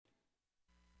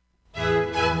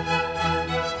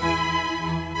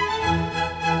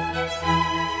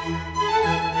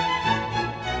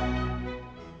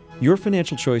Your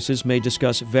financial choices may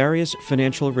discuss various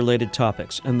financial-related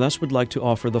topics and thus would like to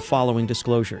offer the following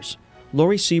disclosures.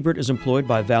 Laurie Siebert is employed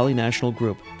by Valley National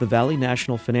Group, the Valley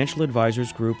National Financial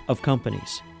Advisors Group of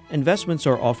companies. Investments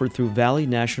are offered through Valley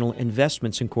National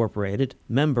Investments Incorporated,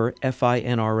 member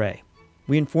FINRA.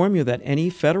 We inform you that any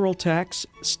federal tax,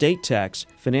 state tax,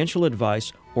 financial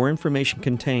advice, or information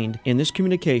contained in this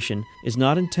communication is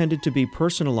not intended to be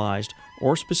personalized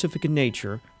or specific in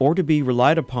nature, or to be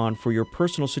relied upon for your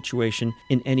personal situation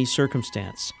in any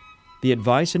circumstance. The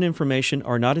advice and information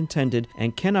are not intended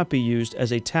and cannot be used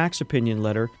as a tax opinion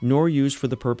letter, nor used for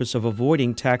the purpose of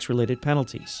avoiding tax-related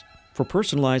penalties. For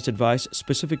personalized advice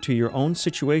specific to your own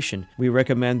situation, we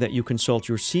recommend that you consult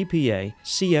your CPA,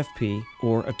 CFP,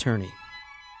 or attorney.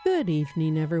 Good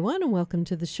evening, everyone, and welcome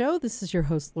to the show. This is your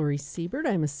host, Laurie Siebert.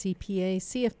 I'm a CPA,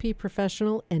 CFP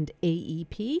professional, and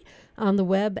AEP on the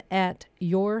web at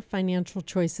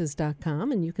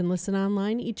yourfinancialchoices.com, and you can listen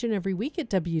online each and every week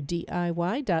at wdiy.org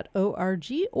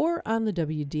or on the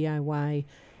WDIY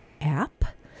app.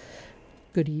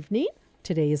 Good evening.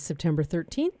 Today is September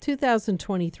 13th,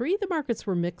 2023. The markets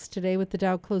were mixed today with the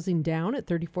Dow closing down at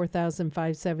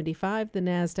 34,575, the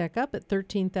NASDAQ up at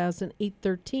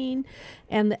 13,813,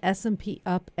 and the S&P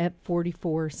up at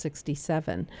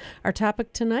 4467. Our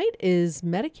topic tonight is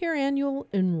Medicare Annual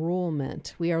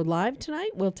Enrollment. We are live tonight.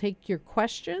 We'll take your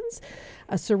questions.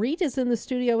 Sarit is in the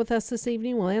studio with us this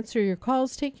evening. We'll answer your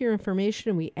calls, take your information,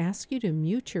 and we ask you to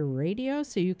mute your radio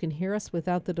so you can hear us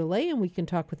without the delay and we can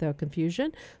talk without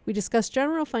confusion. We discuss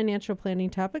general financial planning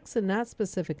topics and not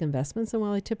specific investments. And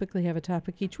while I typically have a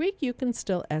topic each week, you can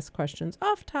still ask questions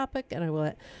off topic, and I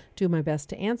will do my best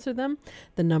to answer them.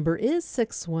 The number is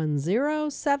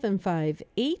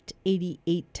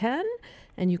 610-758-8810.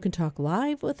 And you can talk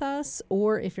live with us,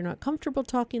 or if you're not comfortable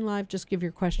talking live, just give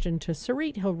your question to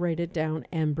Sarit. He'll write it down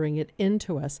and bring it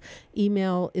into us.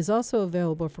 Email is also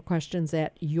available for questions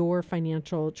at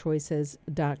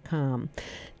yourfinancialchoices.com.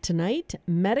 Tonight,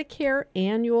 Medicare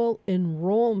Annual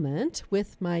Enrollment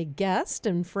with my guest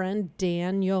and friend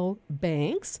Daniel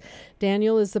Banks.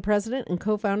 Daniel is the president and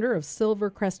co-founder of Silver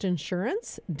Crest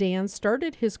Insurance. Dan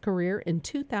started his career in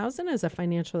 2000 as a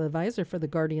financial advisor for the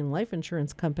Guardian Life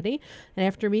Insurance Company. And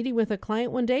after meeting with a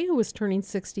client one day who was turning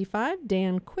 65,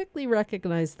 Dan quickly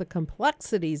recognized the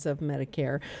complexities of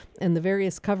Medicare and the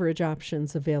various coverage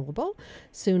options available.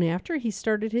 Soon after, he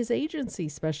started his agency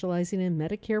specializing in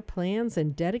Medicare plans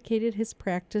and dedicated his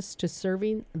practice to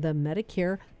serving the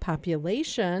Medicare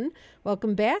population.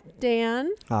 Welcome back,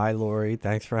 Dan. Hi, Laurie.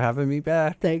 Thanks for having me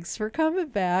back. Thanks for coming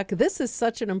back. This is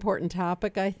such an important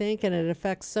topic, I think, and it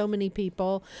affects so many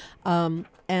people.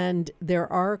 And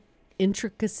there are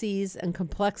intricacies and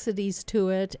complexities to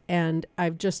it, and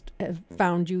I've just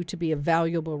found you to be a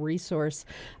valuable resource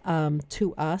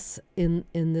to us in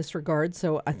this regard.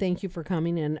 So I thank you for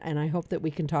coming in, and I hope that we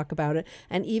can talk about it.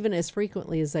 And even as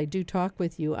frequently as I do talk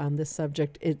with you on this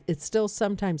subject, it's still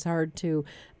sometimes hard to,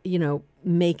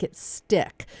 make it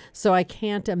stick. So I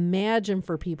can't imagine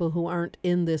for people who aren't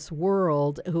in this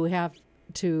world, who have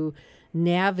to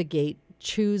navigate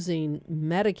choosing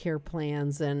Medicare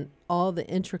plans and all the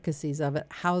intricacies of it,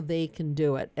 how they can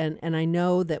do it. And I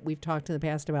know that we've talked in the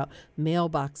past about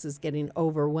mailboxes getting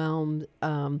overwhelmed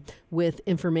with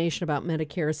information about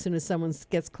Medicare as soon as someone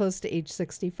gets close to age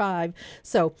 65.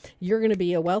 So you're going to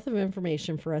be a wealth of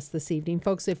information for us this evening.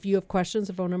 Folks, if you have questions,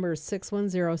 the phone number is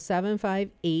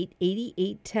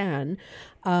 610-758-8810.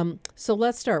 So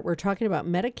let's start. We're talking about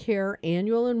Medicare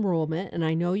Annual Enrollment, and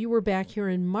I know you were back here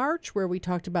in March where we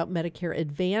talked about Medicare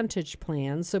Advantage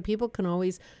plans, so people can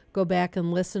always go back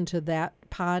and listen to that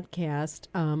podcast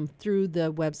through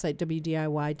the website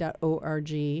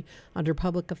wdiy.org under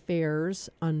Public Affairs,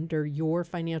 under Your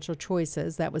Financial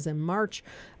Choices. That was in March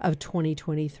of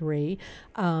 2023.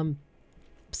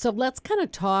 So let's kind of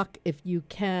talk, if you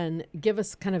can, give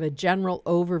us kind of a general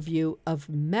overview of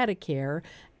Medicare,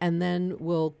 and then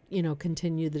we'll,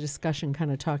 continue the discussion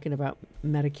kind of talking about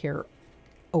Medicare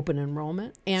Open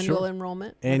Enrollment, Annual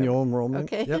Enrollment. Annual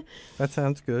Enrollment. Okay. Yep, that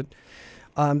sounds good.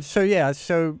 So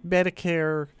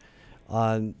Medicare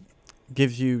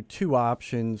gives you two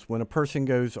options. When a person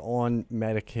goes on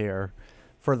Medicare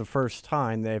for the first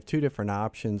time, they have two different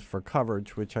options for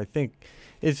coverage, which I think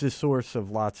is the source of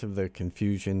lots of the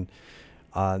confusion.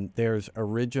 There's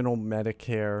Original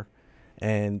Medicare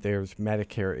and there's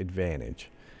Medicare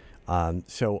Advantage.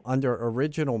 So under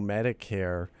Original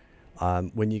Medicare,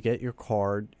 when you get your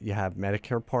card, you have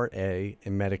Medicare Part A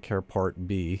and Medicare Part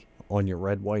B on your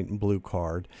red, white, and blue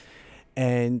card.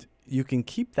 And you can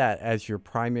keep that as your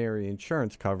primary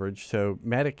insurance coverage. So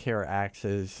Medicare acts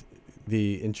as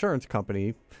the insurance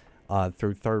company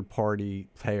through third-party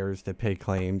payers that pay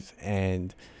claims,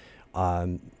 and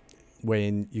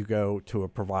when you go to a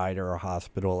provider, a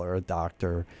hospital, or a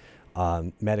doctor,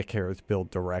 Medicare is billed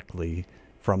directly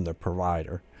from the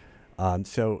provider. And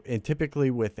typically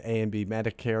with A and B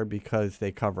Medicare, because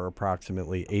they cover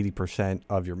approximately 80%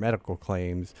 of your medical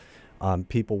claims,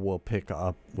 people will pick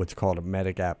up what's called a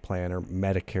Medigap plan or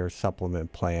Medicare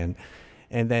Supplement plan.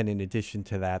 And then in addition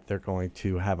to that, they're going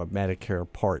to have a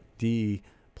Medicare Part D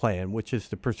plan, which is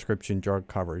the prescription drug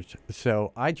coverage.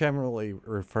 So I generally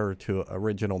refer to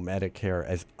original Medicare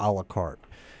as a la carte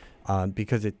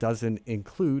because it doesn't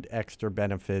include extra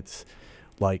benefits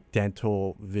like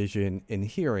dental, vision, and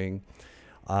hearing.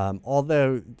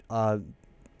 Although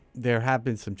there have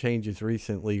been some changes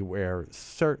recently where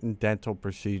certain dental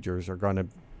procedures are going to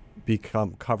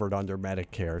become covered under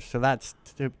Medicare. So that's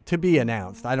to be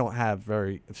announced. I don't have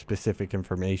very specific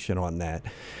information on that.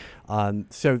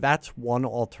 So that's one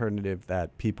alternative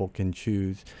that people can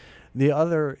choose. The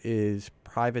other is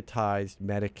privatized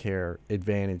Medicare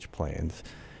Advantage plans.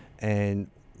 And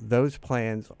those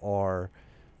plans are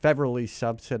federally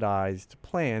subsidized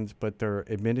plans, but they're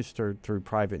administered through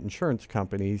private insurance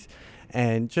companies.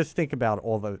 And just think about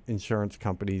all the insurance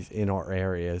companies in our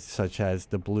areas, such as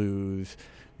the Blues,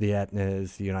 the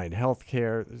Aetnas, the United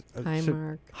Healthcare,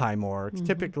 Highmark. Mm-hmm.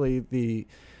 Typically the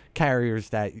carriers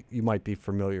that you might be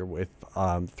familiar with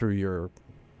through your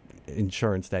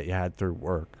insurance that you had through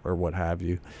work or what have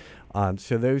you.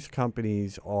 So those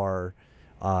companies are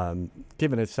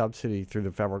given a subsidy through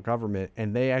the federal government,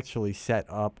 and they actually set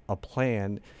up a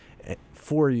plan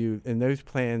for you. And those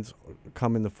plans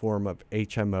come in the form of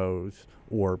HMOs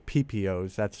or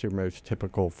PPOs. That's their most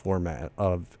typical format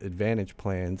of Advantage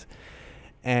plans.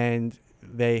 And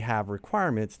they have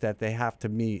requirements that they have to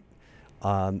meet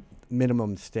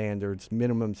minimum standards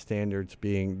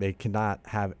being they cannot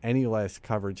have any less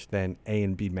coverage than A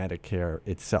and B Medicare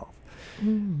itself.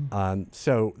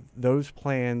 So those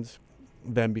plans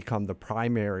then become the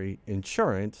primary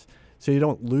insurance, so you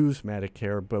don't lose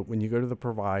Medicare, but when you go to the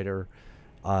provider,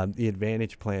 the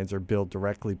Advantage plans are billed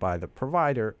directly by the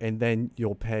provider, and then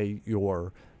you'll pay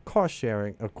your cost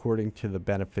sharing according to the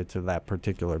benefits of that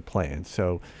particular plan.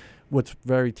 So what's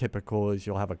very typical is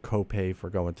you'll have a copay for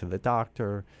going to the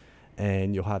doctor,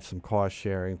 and you'll have some cost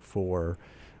sharing for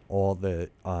all the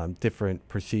different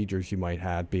procedures you might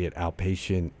have, be it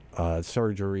outpatient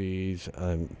surgeries.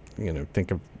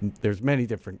 There's many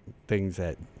different things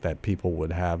that people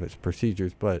would have as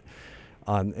procedures, but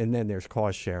and then there's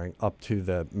cost sharing up to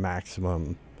the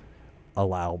maximum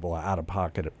allowable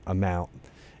out-of-pocket amount.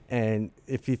 And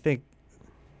if you think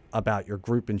about your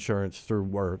group insurance through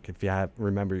work, if you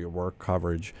remember your work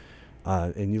coverage,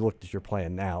 and you looked at your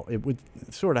plan now, it would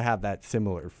sort of have that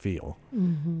similar feel.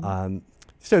 Mm-hmm.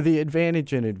 So the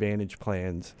advantage in Advantage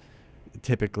plans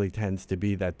typically tends to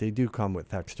be that they do come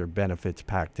with extra benefits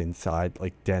packed inside,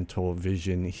 like dental,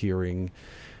 vision, hearing,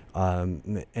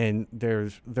 and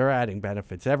they're adding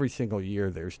benefits every single year.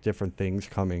 There's different things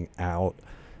coming out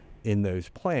in those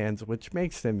plans, which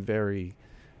makes them very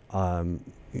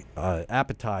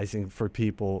appetizing for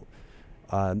people.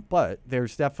 But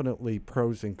there's definitely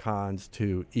pros and cons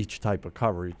to each type of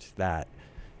coverage that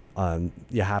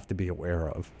you have to be aware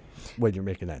of when you're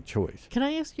making that choice. Can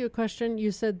I ask you a question?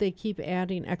 You said they keep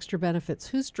adding extra benefits.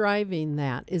 Who's driving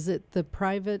that? Is it the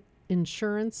private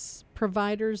insurance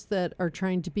providers that are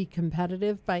trying to be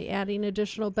competitive by adding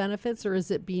additional benefits, or is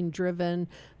it being driven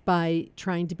by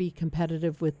trying to be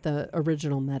competitive with the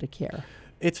original Medicare?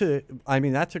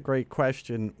 That's a great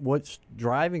question. What's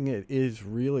driving it is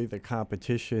really the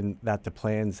competition that the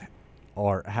plans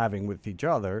are having with each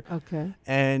other. Okay.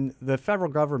 And the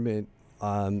federal government,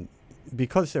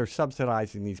 because they're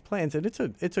subsidizing these plans, and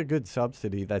it's a good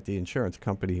subsidy that the insurance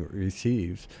company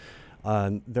receives,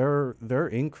 their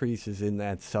increases in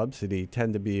that subsidy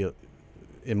tend to be,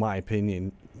 in my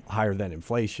opinion, higher than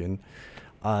inflation.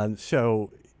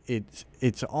 So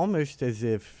it's almost as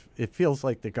if it feels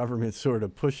like the government's sort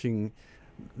of pushing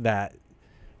that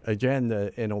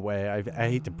agenda in a way. I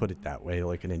hate to put it that way,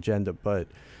 like an agenda, but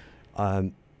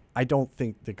I don't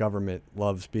think the government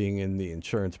loves being in the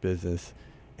insurance business,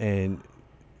 and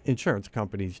insurance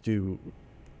companies do,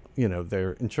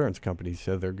 they're insurance companies,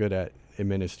 so they're good at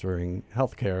administering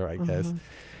healthcare, I guess.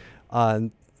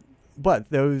 But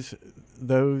those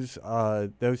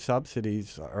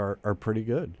subsidies are pretty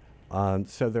good.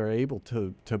 So they're able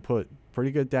to put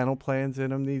pretty good dental plans in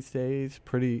them these days,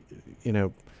 pretty,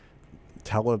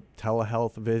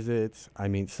 telehealth visits. I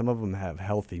mean, some of them have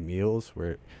healthy meals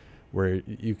where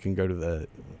you can go to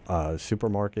the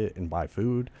supermarket and buy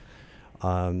food.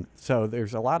 So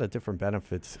there's a lot of different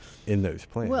benefits in those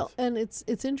plans. Well, and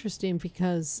it's interesting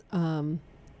because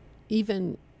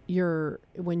even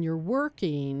when you're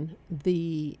working,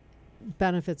 the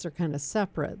benefits are kind of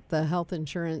separate. The health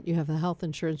insurance, you have the health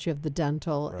insurance, you have the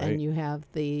dental, Right. and you have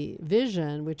the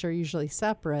vision, which are usually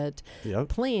separate Yep.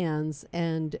 plans.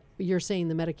 And you're saying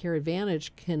the Medicare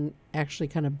Advantage can actually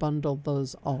kind of bundle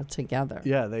those all together.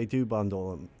 Yeah, they do bundle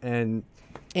them. And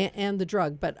the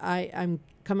drug. But I'm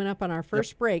coming up on our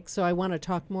first break, so I want to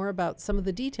talk more about some of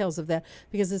the details of that,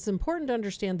 because it's important to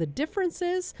understand the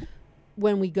differences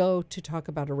when we go to talk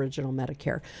about original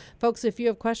Medicare. Folks, if you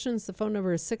have questions, the phone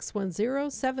number is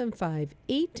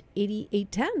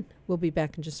 610-758-8810. We'll be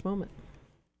back in just a moment.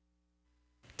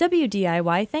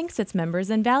 WDIY thanks its members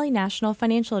and Valley National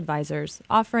Financial Advisors,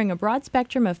 offering a broad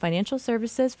spectrum of financial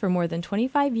services for more than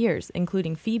 25 years,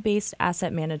 including fee-based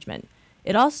asset management.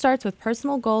 It all starts with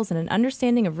personal goals and an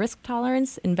understanding of risk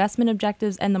tolerance, investment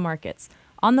objectives, and the markets.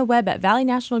 On the web at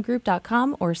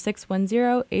valleynationalgroup.com or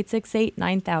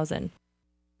 610-868-9000.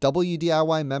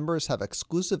 WDIY members have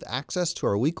exclusive access to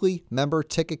our weekly member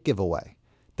ticket giveaway.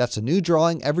 That's a new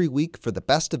drawing every week for the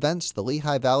best events the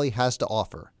Lehigh Valley has to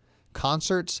offer.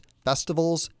 Concerts,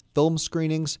 festivals, film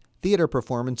screenings, theater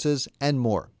performances, and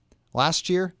more. Last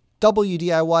year,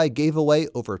 WDIY gave away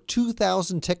over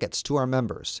 2,000 tickets to our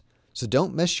members. So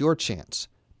don't miss your chance.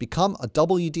 Become a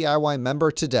WDIY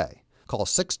member today. Call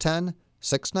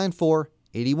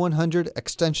 610-694-8100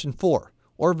 extension 4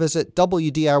 or visit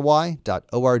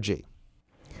WDIY.org.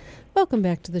 Welcome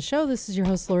back to the show. This is your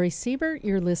host, Laurie Siebert.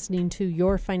 You're listening to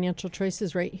Your Financial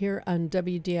Choices right here on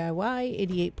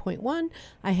WDIY 88.1.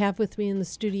 I have with me in the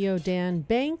studio Dan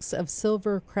Banks of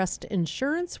Silver Crest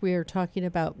Insurance. We are talking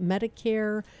about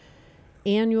Medicare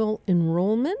annual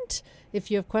enrollment. If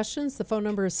you have questions, the phone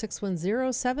number is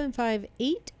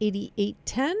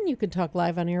 610-758-8810. You can talk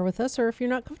live on air with us, or if you're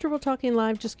not comfortable talking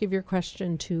live, just give your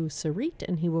question to Sarit,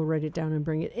 and he will write it down and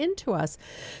bring it into us.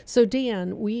 So,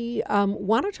 Dan, we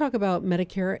want to talk about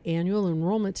Medicare annual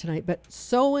enrollment tonight, but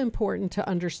so important to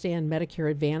understand Medicare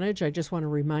Advantage. I just want to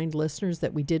remind listeners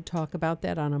that we did talk about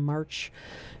that on a March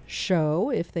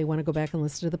show if they want to go back and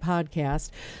listen to the podcast.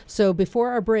 So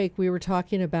before our break, we were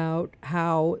talking about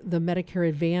how the Medicare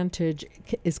Advantage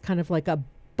is kind of like a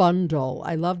bundle.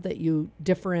 I love that you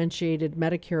differentiated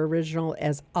Medicare Original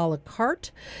as a la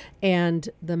carte, and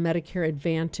the Medicare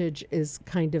Advantage is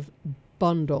kind of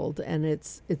bundled, and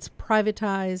it's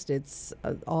privatized. It's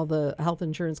all the health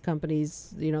insurance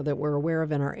companies, that we're aware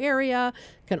of in our area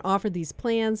can offer these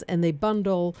plans, and they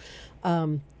bundle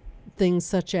things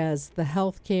such as the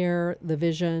health care, the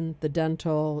vision, the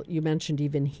dental. You mentioned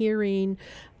even hearing.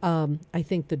 I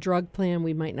think the drug plan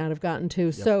we might not have gotten to.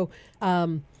 Yep. So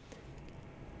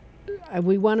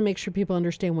we want to make sure people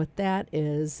understand what that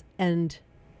is. And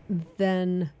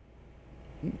then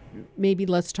maybe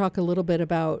let's talk a little bit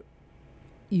about,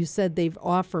 you said they've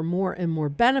offer more and more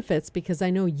benefits, because I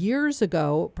know years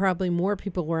ago, probably more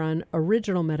people were on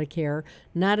original Medicare,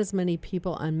 not as many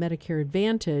people on Medicare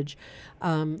Advantage.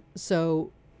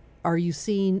 So are you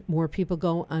seeing more people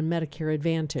go on Medicare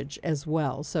Advantage as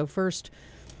well? So first,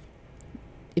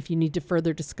 if you need to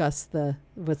further discuss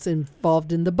what's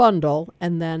involved in the bundle,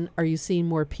 and then are you seeing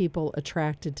more people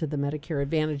attracted to the Medicare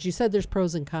Advantage? You said there's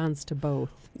pros and cons to both.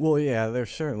 Well, yeah, there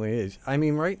certainly is. I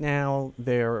mean, right now,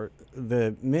 the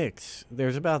mix,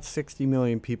 there's about 60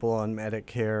 million people on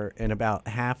Medicare, and about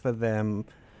half of them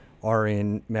are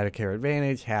in Medicare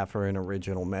Advantage, half are in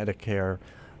original Medicare,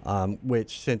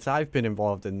 which, since I've been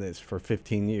involved in this for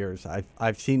 15 years,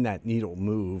 I've seen that needle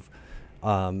move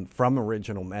from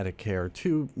original Medicare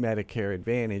to Medicare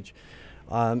Advantage.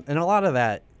 And a lot of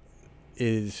that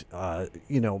is,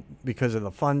 because of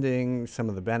the funding, some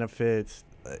of the benefits,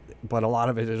 but a lot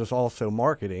of it is also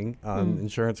marketing.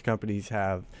 Insurance companies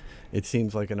have, it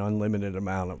seems like, an unlimited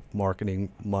amount of marketing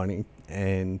money,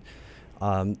 and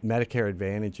Medicare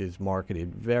Advantage is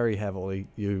marketed very heavily.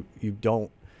 You don't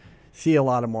see a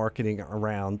lot of marketing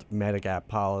around Medigap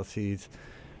policies.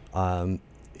 The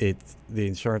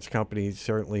insurance companies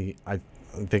certainly, I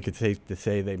think it's safe to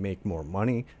say, they make more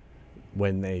money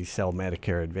when they sell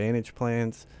Medicare Advantage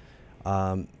plans.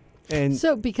 And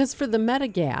so, because for the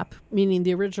Medigap, meaning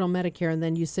the original Medicare, and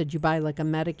then you said you buy like a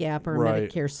Medigap or a Right.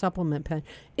 Medicare supplement plan,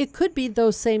 it could be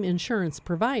those same insurance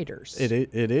providers. It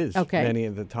is Okay. many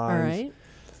of the times.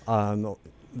 All right.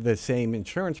 The same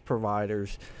insurance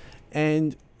providers,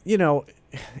 and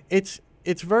it's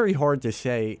very hard to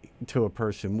say to a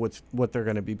person what they're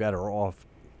going to be better off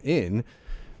in.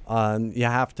 You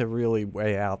have to really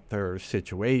weigh out their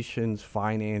situations,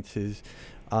 finances.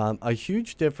 A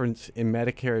huge difference in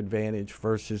Medicare Advantage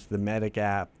versus the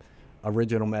Medigap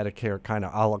original Medicare kind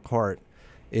of a la carte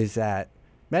is that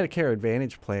Medicare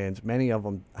Advantage plans, many of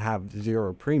them have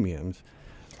 0 premiums.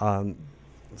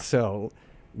 So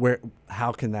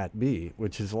how can that be?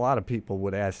 Which is a lot of people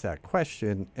would ask that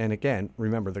question. And again,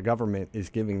 remember, the government is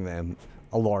giving them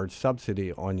a large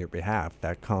subsidy on your behalf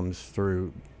that comes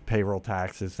through payroll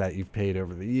taxes that you've paid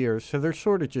over the years. So they're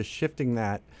sort of just shifting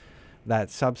that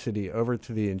subsidy over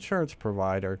to the insurance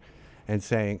provider and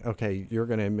saying, okay, you're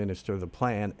going to administer the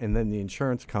plan, and then the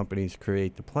insurance companies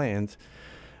create the plans.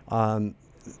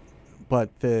 But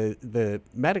the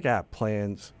Medigap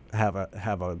plans have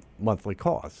a monthly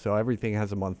cost. So everything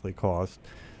has a monthly cost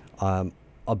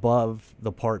above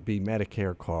the Part B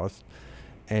Medicare cost.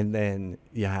 And then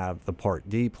you have the Part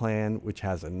D plan, which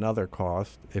has another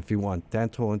cost. If you want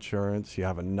dental insurance, you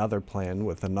have another plan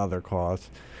with another cost.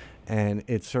 And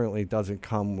it certainly doesn't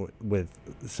come with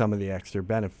some of the extra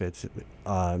benefits,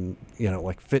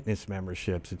 like fitness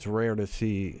memberships. It's rare to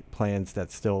see plans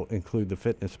that still include the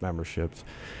fitness memberships.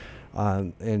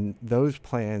 And those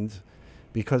plans,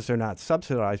 because they're not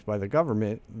subsidized by the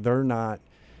government, they're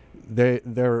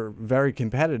very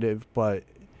competitive, but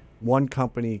one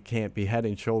company can't be head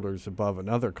and shoulders above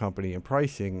another company in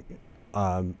pricing.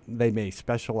 They may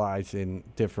specialize in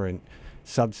different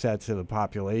subsets of the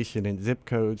population and zip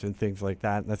codes and things like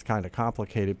that, and that's kind of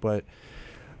complicated. But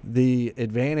the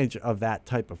advantage of that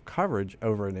type of coverage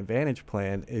over an Advantage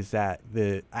plan is that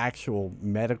the actual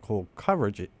medical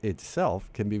coverage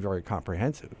itself can be very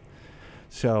comprehensive.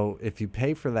 So if you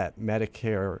pay for that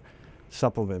Medicare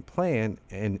supplement plan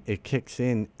and it kicks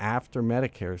in after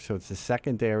Medicare, so it's a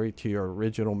secondary to your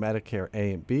original Medicare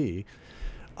A and B,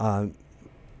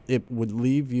 it would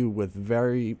leave you with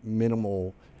very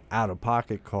minimal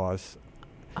out-of-pocket costs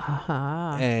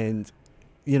and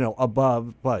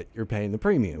above, but you're paying the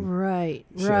premium. Right.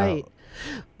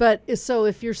 But so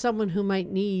if you're someone who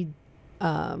might need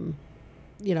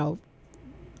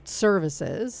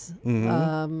services,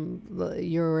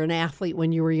 you're an athlete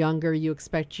when you were younger, you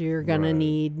expect you're going to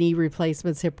need knee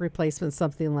replacements, hip replacements,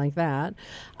 something like that.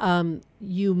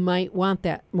 You might want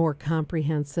that more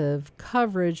comprehensive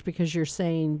coverage because you're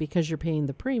saying, because you're paying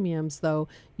the premiums, though,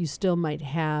 you still might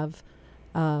have,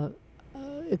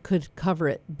 it could cover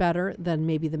it better than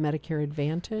maybe the Medicare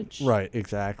Advantage. Right,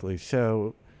 exactly.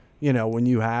 So, when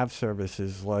you have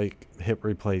services like hip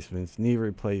replacements, knee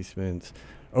replacements,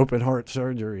 open heart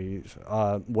surgeries,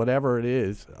 whatever it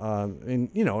is, and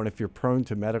if you're prone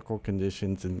to medical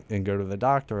conditions and go to the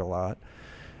doctor a lot,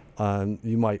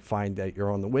 you might find that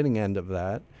you're on the winning end of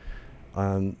that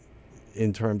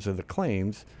in terms of the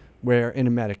claims, where in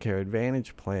a Medicare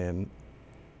Advantage plan,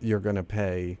 you're going to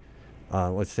pay,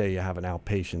 let's say you have an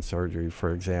outpatient surgery,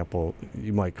 for example,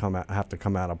 you might have to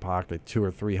come out of pocket $200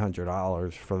 or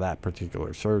 $300 for that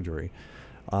particular surgery.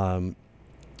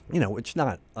 It's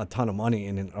not a ton of money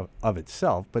in and of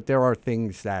itself, but there are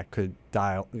things that could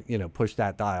push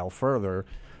that dial further.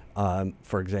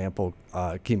 For example,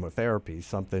 chemotherapy,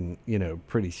 something,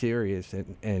 pretty serious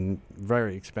and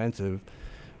very expensive.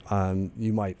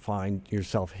 You might find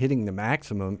yourself hitting the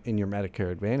maximum in your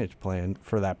Medicare Advantage plan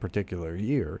for that particular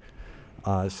year.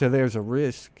 So there's a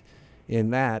risk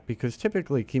in that, because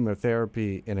typically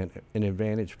chemotherapy in an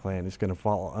Advantage plan is going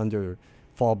to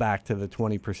fall back to the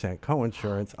 20%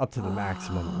 coinsurance up to the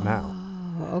maximum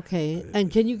amount. Okay. And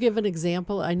can you give an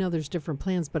example? I know there's different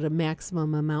plans, but a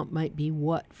maximum amount might be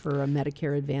what for a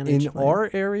Medicare Advantage plan? In our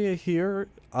area here,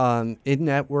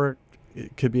 in-network,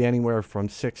 it could be anywhere from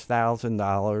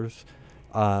 $6,000,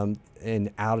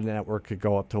 and out-of-network could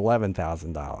go up to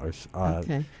 $11,000.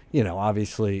 Okay.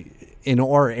 Obviously, in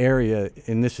our area,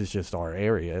 and this is just our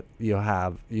area,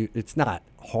 it's not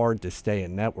hard to stay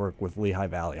in network with Lehigh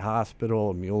Valley Hospital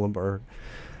and Muhlenberg.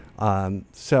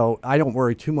 So I don't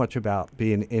worry too much about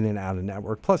being in and out of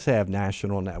network. Plus, they have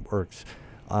national networks.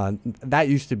 That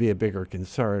used to be a bigger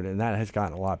concern, and that has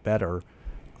gotten a lot better,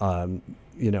 in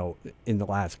the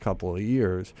last couple of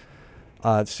years.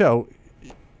 So,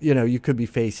 you could be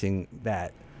facing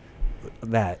that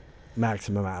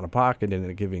maximum out of pocket in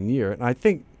a given year. And I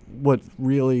think what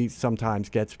really sometimes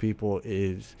gets people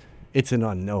is it's an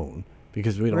unknown,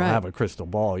 because we don't have a crystal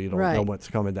ball. You don't know what's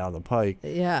coming down the pike.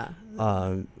 Yeah.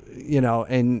 So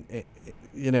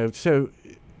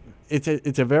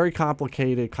it's a very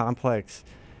complicated, complex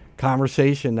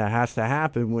conversation that has to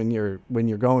happen when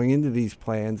you're going into these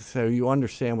plans, so you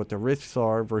understand what the risks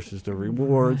are versus the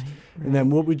rewards, and then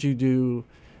what would you do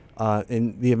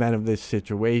in the event of this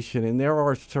situation. And there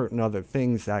are certain other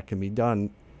things that can be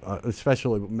done,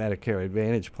 especially with Medicare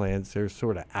Advantage plans. There's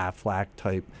sort of AFLAC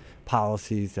type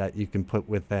policies that you can put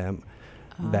with them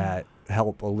that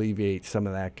help alleviate some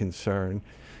of that concern.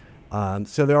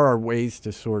 So there are ways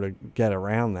to sort of get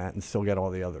around that and still get all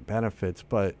the other benefits.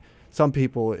 But some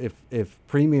people, if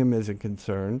premium isn't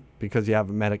concerned, because you have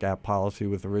a Medigap policy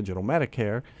with original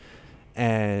Medicare,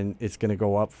 and it's going to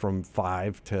go up from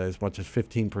 5 to as much as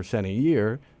 15% a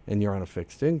year, and you're on a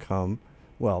fixed income,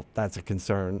 well, that's a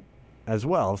concern as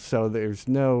well. So there's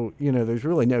there's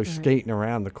really no skating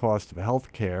around the cost of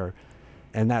health care,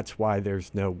 and that's why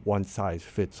there's no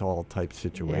one-size-fits-all type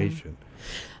situation.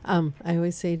 I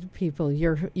always say to people,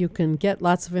 you can get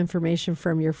lots of information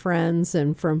from your friends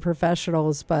and from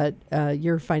professionals, but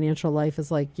your financial life is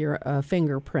like your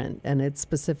fingerprint, and it's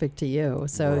specific to you.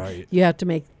 So you have to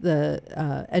make the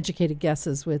educated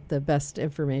guesses with the best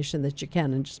information that you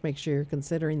can, and just make sure you're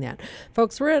considering that.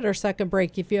 Folks, we're at our second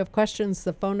break. If you have questions,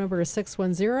 the phone number is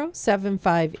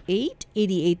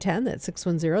 610-758-8810. That's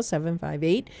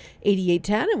 610-758-8810.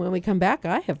 And when we come back,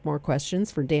 I have more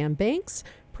questions for Dan Banks,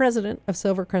 President of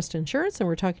Silver Crest Insurance, and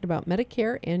we're talking about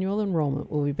Medicare Annual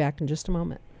Enrollment. We'll be back in just a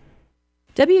moment.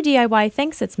 WDIY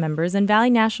thanks its members and Valley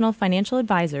National Financial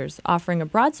Advisors, offering a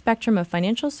broad spectrum of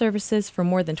financial services for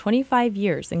more than 25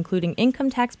 years, including income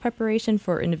tax preparation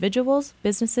for individuals,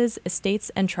 businesses,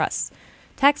 estates, and trusts.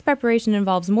 Tax preparation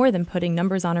involves more than putting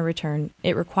numbers on a return.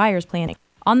 It requires planning.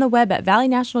 On the web at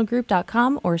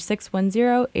valleynationalgroup.com or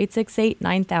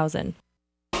 610-868-9000.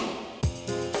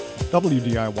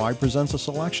 WDIY presents a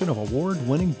selection of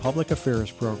award-winning public affairs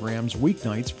programs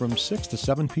weeknights from 6 to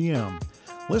 7 p.m.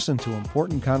 Listen to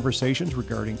important conversations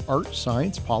regarding art,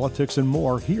 science, politics, and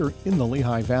more here in the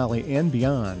Lehigh Valley and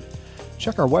beyond.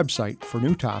 Check our website for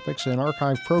new topics and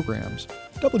archive programs.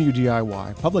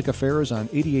 WDIY Public Affairs on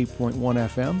 88.1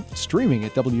 FM, streaming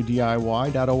at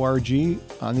WDIY.org,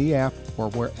 on the app, or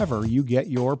wherever you get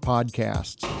your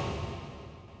podcasts.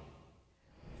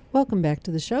 Welcome back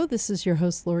to the show. This is your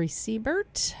host, Laurie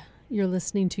Siebert. You're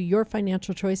listening to Your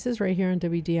Financial Choices right here on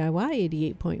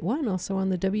WDIY 88.1, also on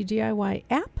the WDIY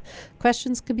app.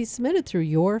 Questions can be submitted through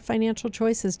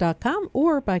yourfinancialchoices.com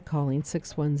or by calling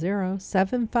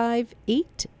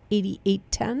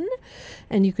 610-758-8810.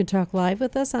 And you can talk live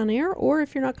with us on air, or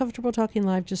if you're not comfortable talking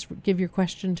live, just give your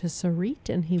question to Sarit,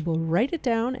 and he will write it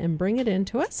down and bring it in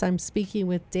to us. I'm speaking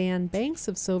with Dan Banks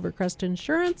of Silver Crest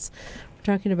Insurance.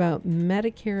 We're talking about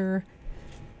Medicare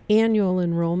Annual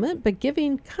Enrollment, but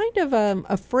giving kind of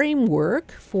a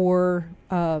framework for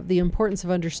the importance of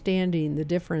understanding the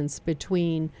difference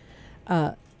between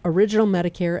original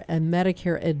Medicare and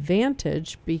Medicare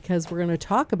Advantage, because we're going to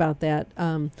talk about that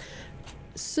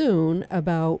soon,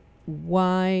 about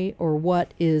why or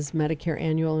what is Medicare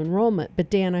Annual Enrollment. But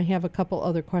Dan, I have a couple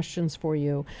other questions for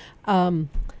you.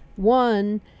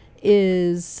 One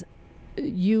is,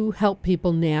 you help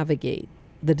people navigate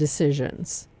the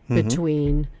decisions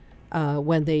between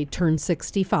when they turn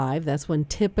 65. That's when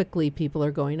typically people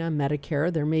are going on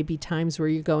Medicare. There may be times where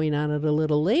you're going on it a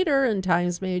little later, and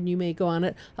times you may go on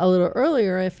it a little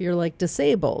earlier if you're like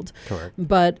disabled. Correct.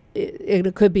 But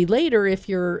it could be later if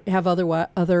you have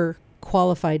other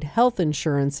qualified health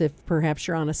insurance, if perhaps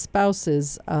you're on a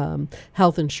spouse's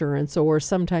health insurance, or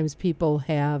sometimes people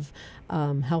have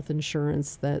health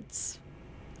insurance that's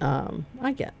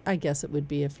I guess it would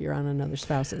be if you're on another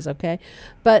spouse's, okay?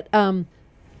 But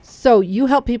so you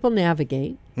help people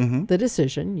navigate the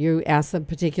decision. You ask them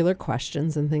particular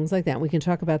questions and things like that. We can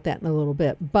talk about that in a little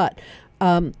bit. But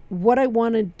what I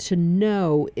wanted to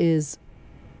know is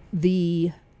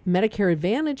the Medicare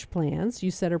Advantage plans,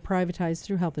 you said, are privatized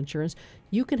through health insurance.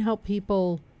 You can help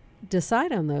people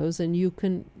decide on those, and you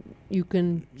can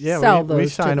sell those we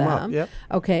sign to them them. up. Yep.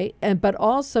 Okay, but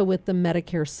also with the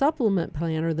Medicare Supplement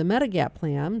plan, or the Medigap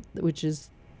plan, which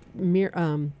is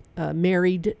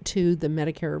married to the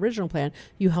Medicare Original plan,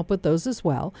 you help with those as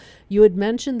well. You had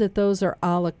mentioned that those are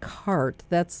a la carte.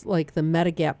 That's like the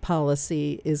Medigap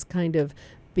policy is kind of,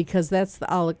 because that's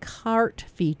the a la carte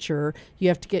feature. You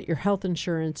have to get your health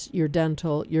insurance, your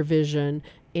dental, your vision,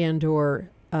 and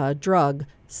or drug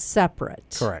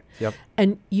separate. Correct. Yep.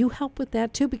 And you help with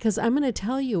that too, because I'm going to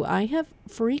tell you, I have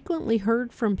frequently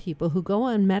heard from people who go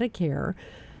on Medicare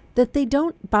that they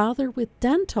don't bother with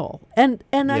dental. And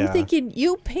I'm thinking,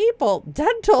 you people,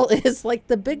 dental is like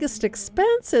the biggest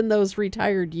expense in those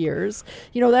retired years.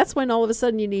 That's when all of a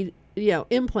sudden you need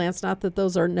implants, not that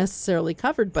those are necessarily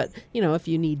covered, but, if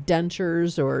you need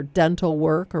dentures or dental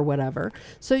work or whatever.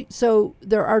 So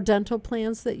there are dental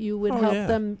plans that you would help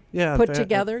them put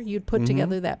together. You'd put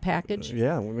together that package.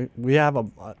 Yeah, we have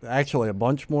actually a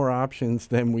bunch more options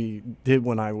than we did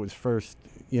when I was first,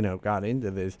 got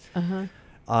into this.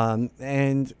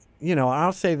 And,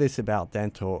 I'll say this about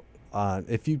dental.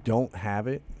 If you don't have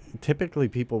it, typically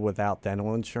people without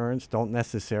dental insurance don't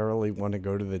necessarily want to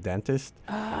go to the dentist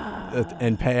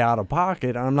and pay out of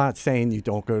pocket. I'm not saying you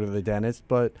don't go to the dentist,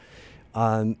 but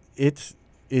it's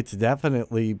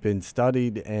definitely been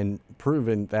studied and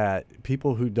proven that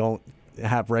people who don't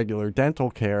have regular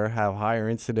dental care have higher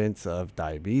incidence of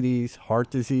diabetes, heart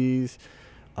disease,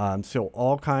 so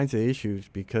all kinds of issues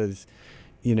because,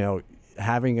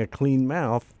 having a clean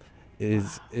mouth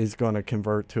is going to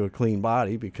convert to a clean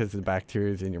body because the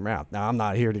bacteria is in your mouth. Now, I'm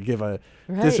not here to give a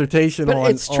dissertation on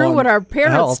But it's true what our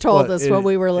parents health, told us when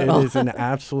we were little. It is an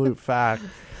absolute fact.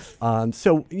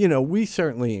 So, we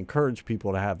certainly encourage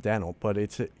people to have dental, but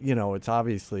it's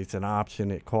obviously it's an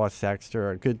option. It costs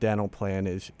extra. A good dental plan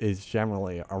is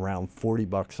generally around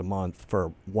 $40 a month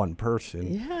for one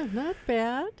person. Yeah, not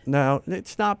bad. No,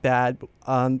 it's not bad.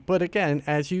 But again,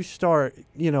 as you start,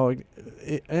 and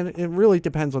it really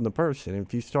depends on the person.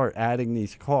 If you start adding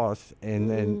these costs and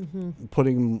then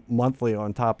putting monthly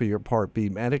on top of your Part B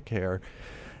Medicare,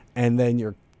 and then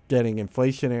you're getting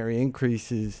inflationary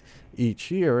increases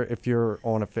each year if you're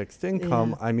on a fixed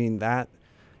income, I mean that,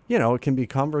 it can be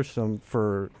cumbersome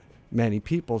for many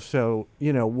people. So,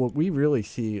 what we really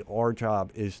see our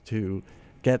job is to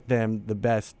get them the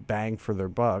best bang for their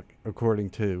buck according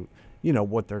to,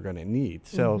 what they're going to need.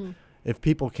 So if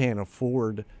people can't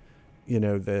afford,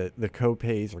 the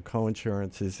co-pays or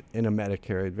co-insurances in a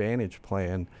Medicare Advantage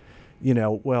plan,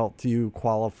 well, do you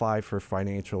qualify for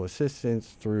financial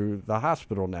assistance through the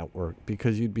hospital network?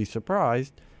 Because you'd be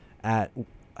surprised at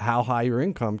how high your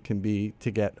income can be to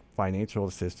get financial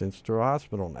assistance through a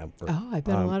hospital network. Oh, I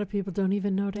bet a lot of people don't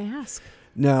even know to ask.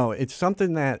 No, it's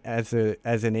something that as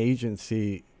an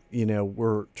agency,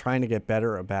 we're trying to get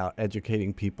better about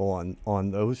educating people on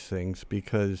those things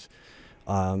because,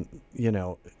 the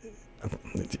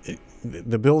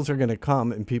bills are going to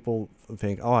come and people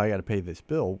think, oh, I got to pay this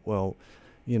bill. Well,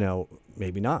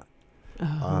 maybe not.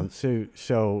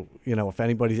 So if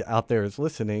anybody out there is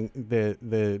listening,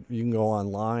 you can go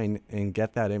online and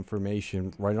get that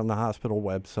information right on the hospital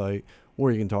website,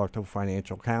 or you can talk to a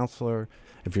financial counselor.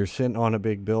 If you're sitting on a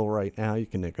big bill right now, you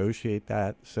can negotiate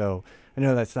that. So I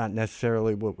know that's not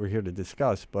necessarily what we're here to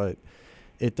discuss, but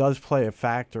it does play a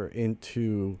factor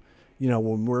into,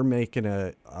 when we're making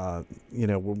when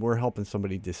we're helping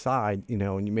somebody decide,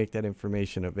 and you make that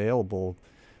information available,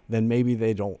 then maybe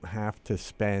they don't have to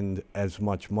spend as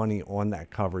much money on that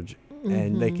coverage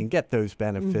and they can get those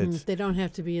benefits. They don't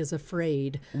have to be as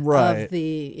afraid Right. of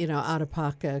the,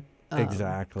 out-of-pocket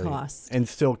Exactly. costs. And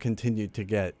still continue to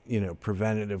get,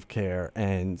 preventative care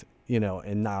and,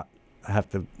 and not have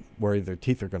to worry their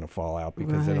teeth are going to fall out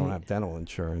because they don't Right. have dental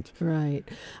insurance. Right.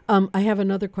 I have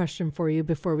another question for you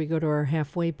before we go to our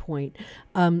halfway point.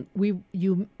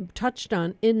 You touched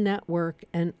on in-network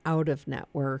and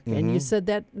out-of-network, and you said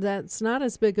that that's not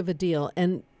as big of a deal.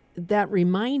 And that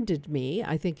reminded me,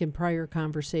 I think in prior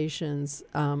conversations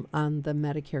on the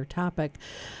Medicare topic,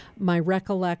 my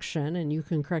recollection, and you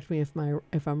can correct me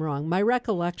if I'm wrong, my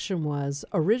recollection was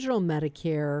original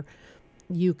Medicare,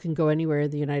 you can go anywhere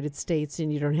in the United States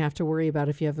and you don't have to worry about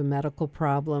if you have a medical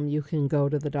problem. You can go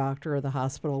to the doctor or the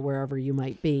hospital, wherever you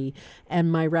might be.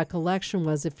 And my recollection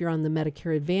was if you're on the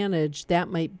Medicare Advantage, that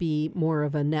might be more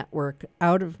of a network,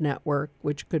 out of network,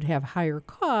 which could have higher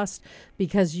cost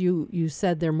because you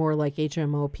said they're more like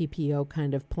HMO, PPO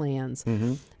kind of plans.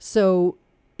 So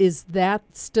is that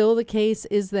still the case?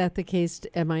 Is that the case?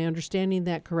 Am I understanding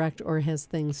that correct, or has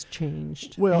things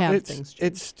changed? Well,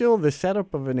 it's still the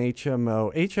setup of an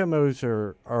HMO. HMOs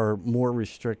are more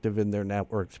restrictive in their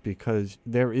networks because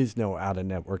there is no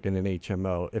out-of-network in an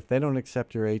HMO. If they don't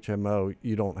accept your HMO,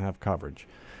 you don't have coverage.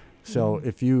 So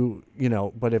if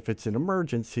but if it's an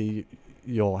emergency,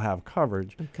 you'll have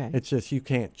coverage. Okay. It's just you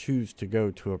can't choose to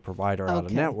go to a provider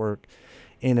out-of-network.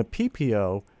 In a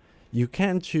PPO, you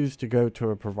can choose to go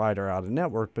to a provider out of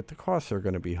network, but the costs are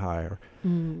going to be higher.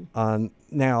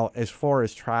 Now, as far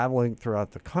as traveling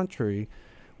throughout the country,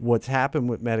 what's happened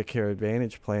with Medicare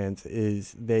Advantage plans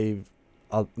is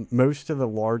most of the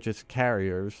largest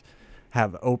carriers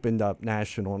have opened up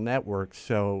national networks.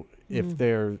 So if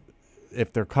they're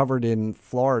covered in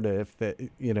Florida, if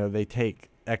they take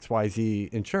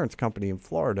XYZ insurance company in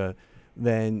Florida,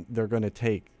 then they're going to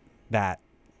take that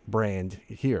brand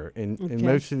here. And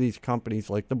most of these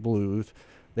companies, like the Blues,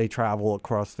 they travel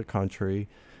across the country,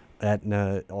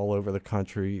 Aetna, all over the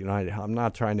country. United, I'm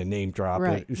not trying to name drop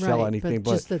it, sell anything,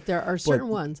 but just that there are certain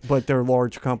ones. But they're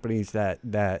large companies that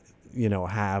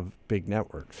have big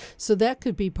networks. So that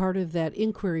could be part of that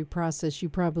inquiry process you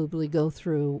probably go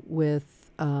through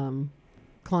with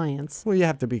clients. Well, you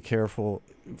have to be careful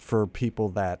for people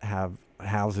that have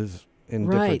houses in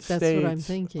Right, different that's states. what I'm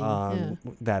thinking,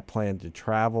 That plan to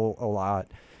travel a lot.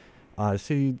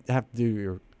 So you have to do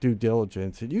your due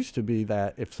diligence. It used to be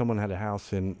that if someone had a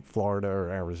house in Florida or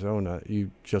Arizona,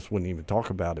 you just wouldn't even talk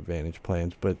about Advantage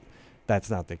plans, but that's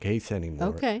not the case anymore.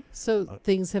 Okay, so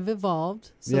things have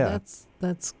evolved. So yeah.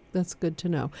 that's good to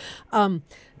know.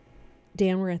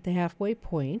 Dan, we're at the halfway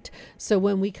point. So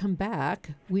when we come back,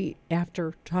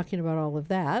 after talking about all of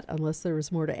that, unless there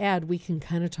was more to add, we can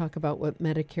kind of talk about what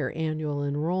Medicare annual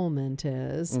enrollment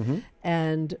is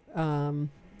and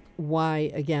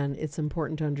why, again, it's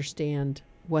important to understand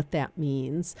what that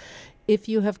means. If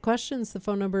you have questions, the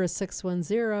phone number is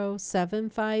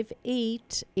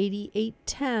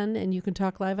 610-758-8810, and you can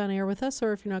talk live on air with us,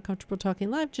 or if you're not comfortable talking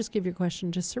live, just give your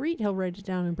question to Sarit. He'll write it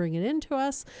down and bring it in to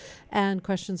us. And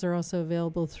questions are also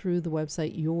available through the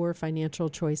website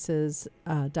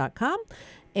yourfinancialchoices.com.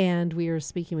 And we are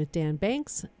speaking with Dan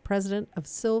Banks, president of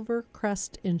Silver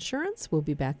Crest Insurance. We'll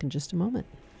be back in just a moment.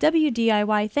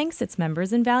 WDIY thanks its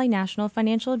members and Valley National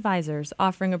Financial Advisors,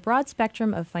 offering a broad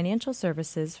spectrum of financial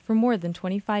services for more than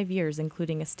 25 years,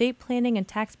 including estate planning and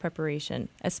tax preparation,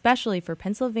 especially for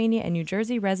Pennsylvania and New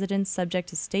Jersey residents subject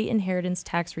to state inheritance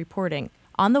tax reporting.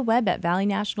 On the web at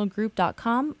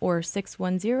valleynationalgroup.com or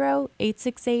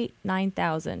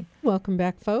 610-868-9000. Welcome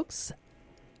back, folks.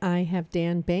 I have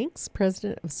Dan Banks,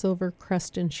 president of Silver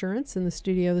Crest Insurance, in the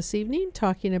studio this evening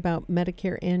talking about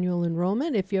Medicare annual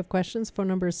enrollment. If you have questions, phone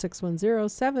number is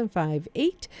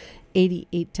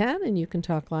 610-758-8810, and you can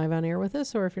talk live on air with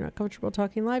us, or if you're not comfortable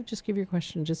talking live, just give your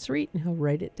question to Sarit and he'll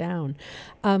write it down.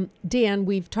 Dan,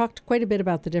 we've talked quite a bit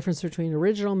about the difference between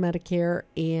original Medicare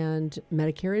and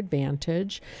Medicare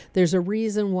Advantage. There's a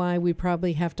reason why we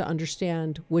probably have to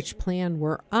understand which plan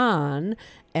we're on,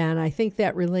 and I think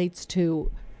that relates to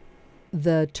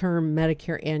the term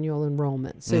Medicare annual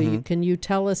enrollment. So can you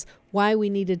tell us why we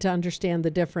needed to understand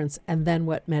the difference and then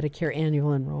what Medicare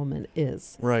annual enrollment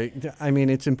is? Right. I mean,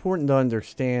 it's important to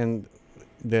understand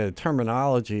the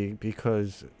terminology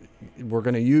because we're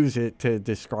going to use it to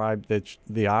describe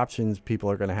the options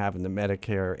people are going to have in the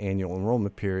Medicare annual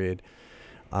enrollment period.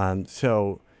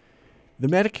 So the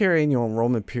Medicare annual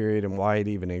enrollment period and why it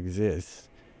even exists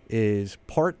is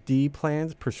Part D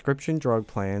plans, prescription drug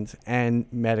plans, and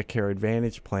Medicare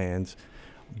Advantage plans,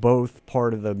 both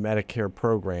part of the Medicare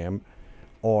program,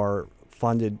 are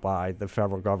funded by the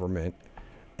federal government.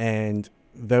 And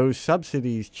those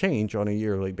subsidies change on a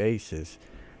yearly basis.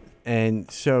 And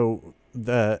so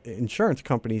the insurance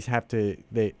companies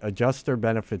they adjust their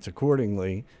benefits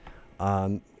accordingly.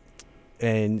 And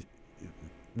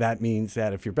that means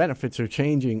that if your benefits are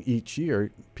changing each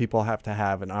year, people have to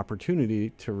have an opportunity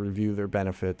to review their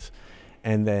benefits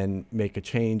and then make a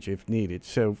change if needed.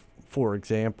 So, for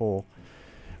example,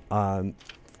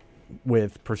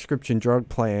 with prescription drug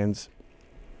plans,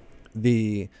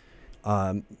 first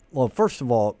of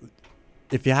all,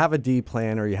 if you have a D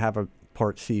plan or you have a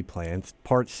Part C plan,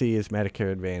 Part C is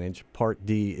Medicare Advantage, Part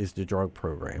D is the drug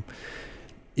program.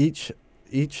 Each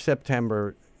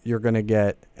September, you're going to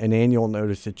get an annual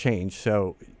notice of change.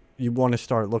 So you want to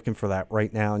start looking for that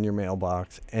right now in your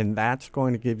mailbox. And that's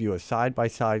going to give you a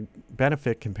side-by-side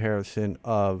benefit comparison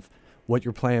of what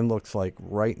your plan looks like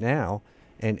right now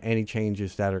and any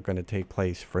changes that are going to take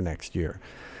place for next year.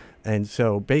 And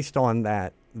so based on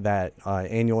that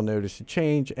annual notice of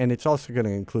change, and it's also going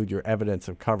to include your evidence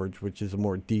of coverage, which is a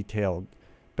more detailed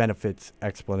benefits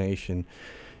explanation,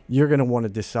 you're going to want to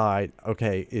decide,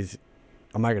 okay,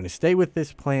 am I going to stay with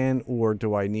this plan, or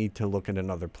do I need to look at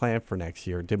another plan for next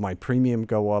year? Did my premium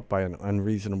go up by an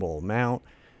unreasonable amount?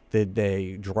 Did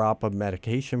they drop a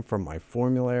medication from my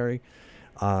formulary?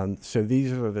 So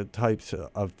these are the types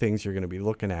of things you're going to be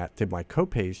looking at. Did my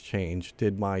copays change?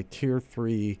 Did my Tier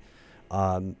 3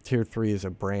 is a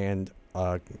brand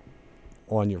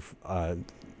on your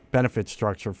benefit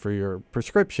structure for your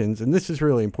prescriptions. And this is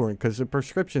really important because the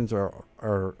prescriptions are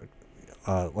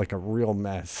like a real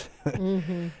mess.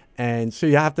 And so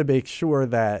you have to make sure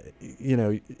that,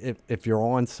 if you're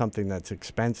on something that's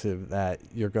expensive, that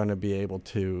you're going to be able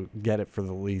to get it for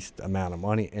the least amount of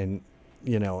money. And,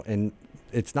 and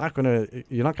you're not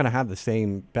going to have the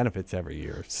same benefits every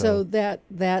year. So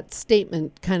that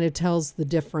statement kind of tells the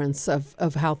difference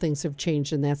of how things have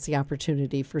changed, and that's the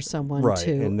opportunity for someone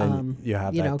to, and then you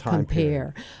have that time compare.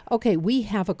 Period. Okay, we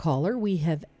have a caller. We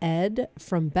have Ed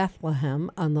from Bethlehem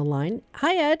on the line.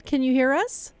 Hi, Ed. Can you hear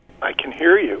us? I can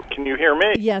hear you. Can you hear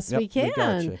me? Yes, Yep, we can. We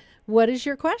got you. What is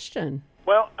your question?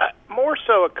 Well, more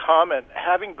so a comment.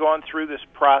 Having gone through this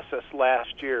process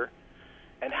last year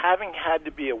and having had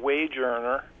to be a wage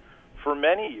earner for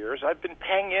many years, I've been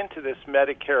paying into this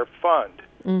Medicare fund.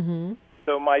 Mm-hmm.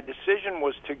 So my decision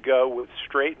was to go with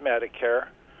straight Medicare,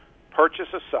 purchase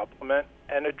a supplement,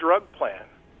 and a drug plan,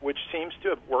 which seems to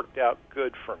have worked out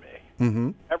good for me.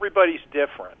 Mm-hmm. Everybody's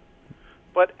different.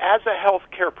 But as a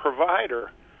healthcare provider,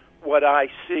 what I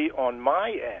see on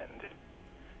my end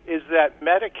is that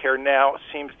Medicare now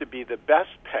seems to be the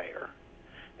best payer,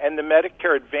 and the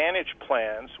Medicare Advantage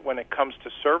plans, when it comes to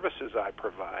services I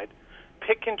provide,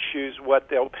 pick and choose what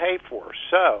they'll pay for.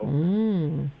 So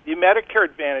the Medicare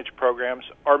Advantage programs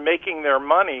are making their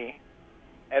money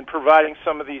and providing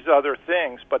some of these other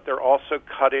things, but they're also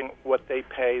cutting what they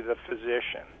pay the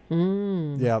physician.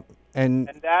 Yeah. And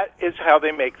that is how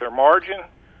they make their margin.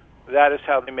 That is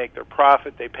how they make their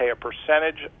profit. They pay a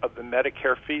percentage of the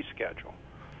Medicare fee schedule.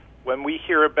 When we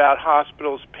hear about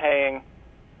hospitals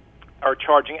are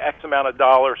charging X amount of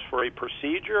dollars for a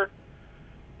procedure,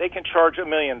 they can charge $1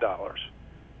 million.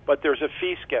 But there's a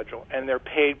fee schedule, and they're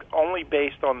paid only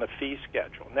based on the fee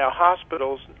schedule. Now,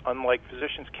 hospitals, unlike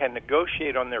physicians, can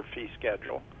negotiate on their fee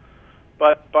schedule,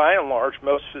 but by and large,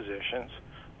 most physicians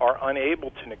are unable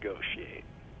to negotiate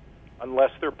unless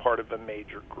they're part of a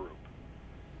major group.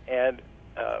 And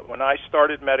when I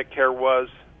started, Medicare was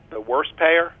the worst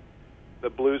payer,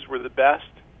 the Blues were the best,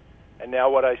 and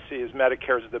now what I see is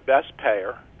Medicare is the best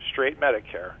payer, straight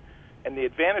Medicare, and the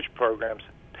Advantage programs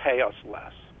pay us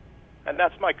less. And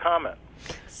that's my comment.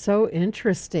 So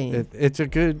interesting. It's a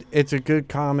good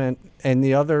comment. And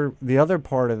the other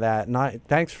part of that,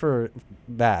 thanks for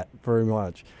that very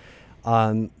much.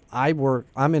 I'm in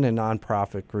a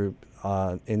nonprofit group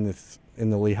in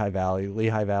the Lehigh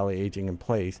Valley Aging in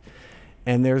Place,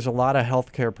 and there's a lot of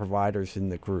healthcare providers in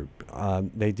the group.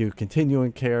 They do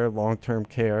continuing care, long-term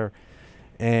care,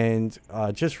 and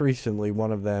just recently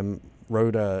one of them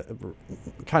wrote a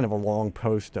kind of a long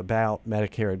post about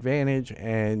Medicare Advantage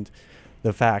and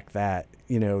the fact that,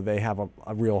 they have a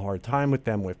real hard time with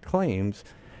them with claims.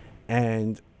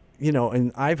 And,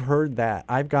 and I've heard that,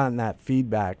 I've gotten that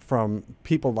feedback from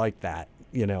people like that,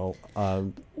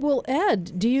 Well,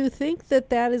 Ed, do you think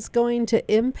that is going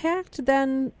to impact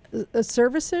then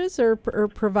services or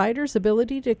providers'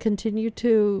 ability to continue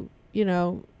to,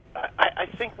 I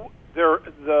think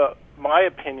my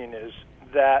opinion is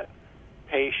that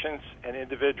patients and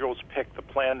individuals pick the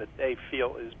plan that they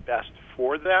feel is best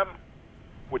for them,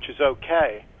 which is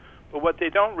okay. But what they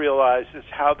don't realize is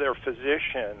how their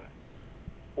physician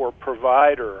or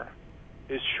provider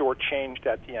is shortchanged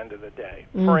at the end of the day.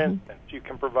 Mm-hmm. For instance, you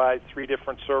can provide 3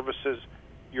 different services,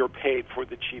 you're paid for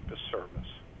the cheapest service.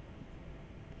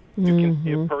 You can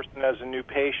see a person as a new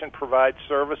patient provide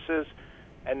services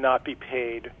and not be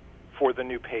paid for the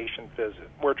new patient visit,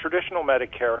 where traditional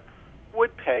Medicare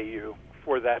would pay you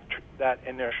for that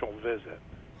initial visit.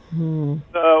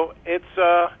 So it's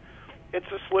a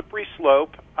slippery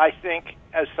slope. I think,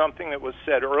 as something that was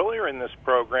said earlier in this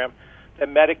program, that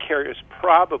Medicare is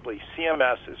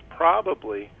CMS is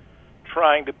probably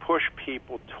trying to push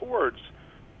people towards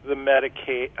the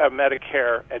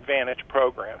Medicare Advantage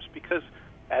programs because,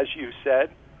 as you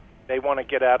said, they want to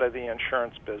get out of the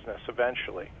insurance business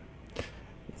eventually.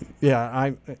 Yeah,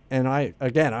 I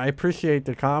appreciate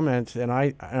the comments, and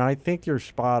I think you're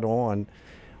spot on.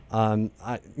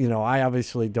 I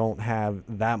obviously don't have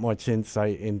that much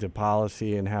insight into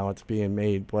policy and how it's being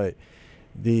made, but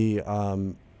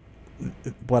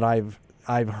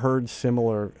I've heard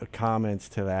similar comments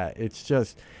to that. It's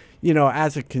just,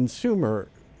 as a consumer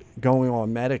going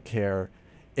on Medicare,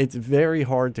 it's very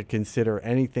hard to consider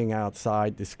anything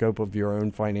outside the scope of your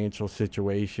own financial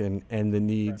situation and the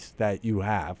needs that you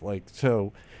have.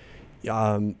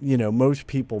 Most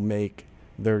people make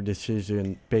their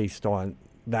decision based on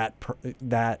their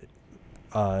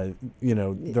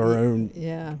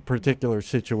own particular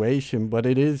situation, but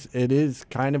it is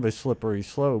kind of a slippery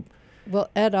slope. Well,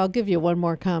 Ed, I'll give you one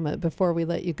more comment before we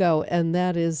let you go, and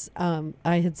that is, I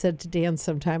had said to Dan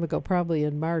some time ago, probably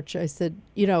in March, I said,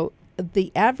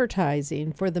 the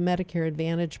advertising for the Medicare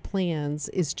Advantage plans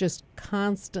is just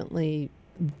constantly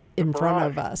in front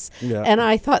of us. Yeah. And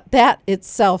I thought that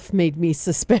itself made me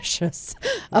suspicious.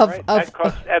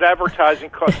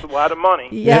 Advertising costs a lot of money.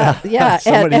 Yeah.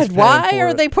 And why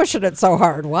are they pushing it so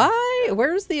hard? Why?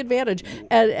 Where's the advantage?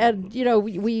 And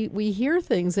we hear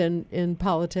things in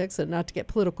politics, and not to get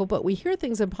political, but we hear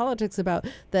things in politics about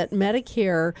that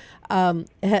Medicare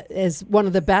is one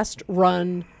of the best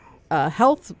run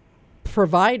health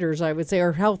providers, I would say,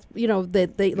 or health,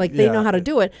 that they know how to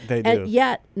do it. And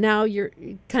yet now your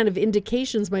kind of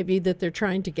indications might be that they're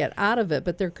trying to get out of it,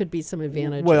 but there could be some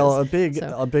advantages. Well, a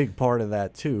big part of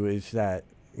that too is that,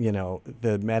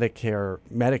 the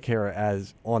Medicare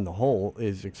as on the whole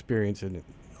is experiencing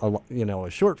a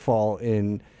shortfall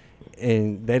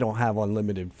and they don't have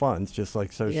unlimited funds, just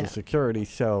like Social Security.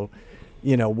 So,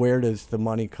 where does the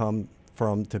money come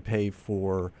from to pay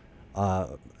for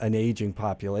an aging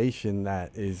population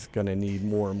that is going to need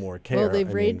more and more care? Well,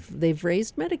 they've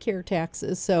raised Medicare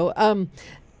taxes. So,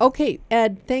 okay,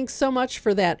 Ed, thanks so much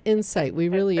for that insight. We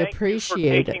really appreciate Thank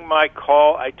you for taking my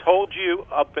call. I told you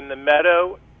up in the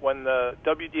meadow when the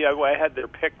WDIY had their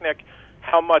picnic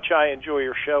how much I enjoy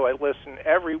your show. I listen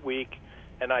every week,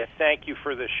 and I thank you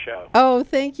for this show. Oh,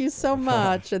 thank you so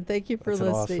much, and thank you for That's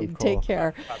an listening. awesome call. Take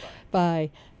care.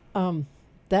 Bye-bye. Bye.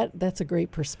 That's a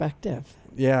great perspective.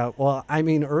 Yeah, well, I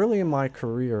mean, early in my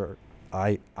career,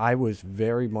 I was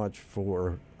very much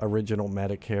for original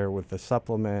Medicare with the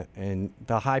supplement, and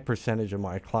the high percentage of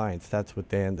my clients, that's what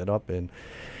they ended up in.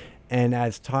 And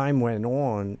as time went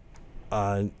on,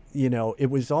 it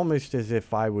was almost as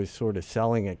if I was sort of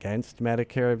selling against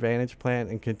Medicare Advantage plan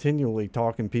and continually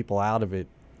talking people out of it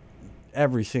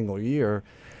every single year.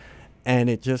 And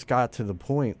it just got to the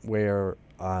point where,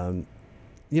 the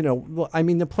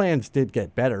plans did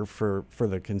get better for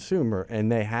the consumer,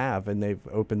 and they have, and they've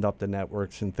opened up the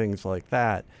networks and things like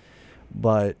that.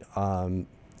 But,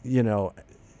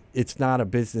 it's not a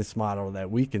business model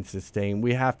that we can sustain.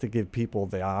 We have to give people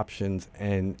the options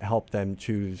and help them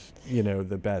choose,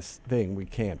 the best thing. We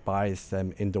can't bias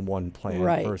them into one plan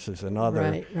versus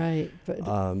another. Right.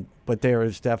 But there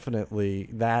is definitely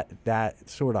that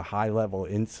sort of high-level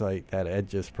insight that Ed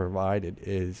just provided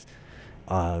is,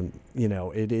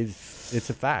 it's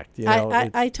a fact.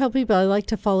 I tell people I like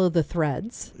to follow the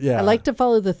threads. Yeah. I like to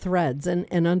follow the threads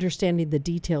and understanding the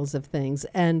details of things.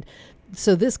 And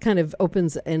so this kind of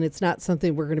opens, and it's not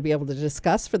something we're going to be able to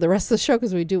discuss for the rest of the show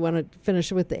because we do want to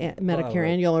finish with the Medicare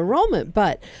annual enrollment.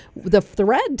 But the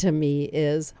thread to me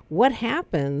is what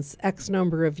happens X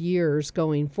number of years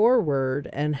going forward,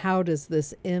 and how does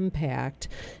this impact,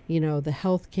 the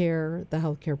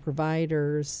healthcare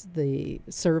providers, the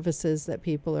services that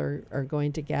people are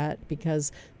going to get,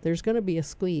 because there's going to be a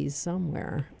squeeze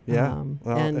somewhere. Yeah.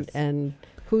 And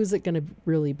who's it going to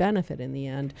really benefit in the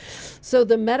end? So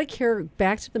back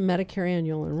to the Medicare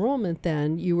annual enrollment,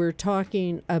 then you were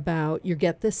talking about, you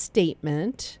get the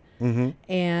statement,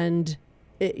 and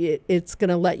it's going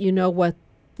to let you know what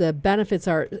the benefits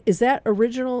are. Is that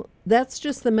original? That's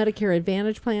just the Medicare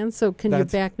Advantage plan. So can you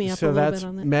back me up a little bit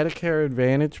on that? Medicare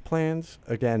Advantage plans,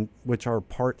 again, which are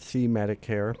Part C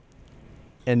Medicare,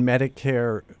 and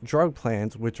Medicare drug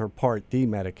plans, which are Part D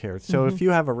Medicare. So if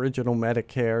you have original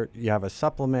Medicare, you have a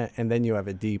supplement, and then you have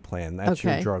a D plan. That's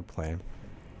your drug plan.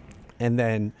 And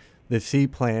then the C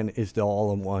plan is the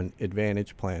all-in-one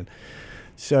Advantage plan.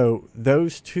 So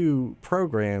those two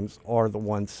programs are the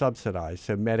ones subsidized.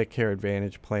 So Medicare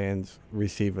Advantage plans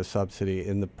receive a subsidy,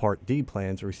 and the Part D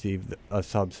plans receive a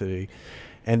subsidy.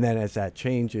 And then as that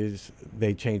changes,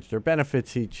 they change their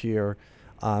benefits each year.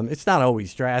 It's not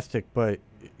always drastic, but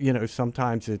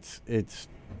sometimes it's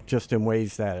just in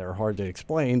ways that are hard to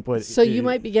explain. But so you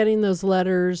might be getting those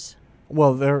letters.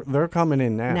 Well, they're coming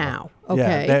in now.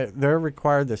 Okay. Yeah, they're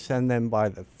required to send them by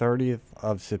the 30th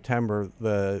of September.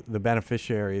 The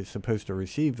beneficiary is supposed to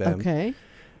receive them. Okay.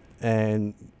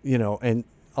 And and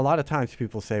a lot of times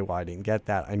people say, "Well, I didn't get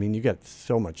that." I mean, you get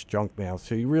so much junk mail,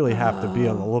 so you really have to be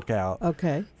on the lookout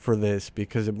for this,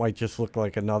 because it might just look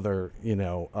like another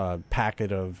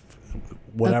packet of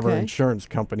whatever insurance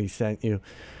company sent you,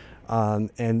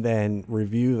 and then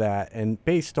review that. And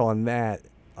based on that,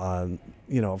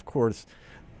 of course,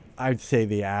 I'd say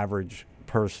the average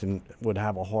person would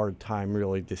have a hard time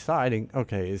really deciding,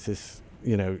 okay, is this,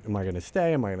 am I going to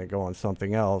stay? Am I going to go on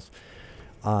something else?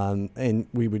 And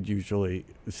we would usually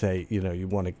say, you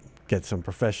want to get some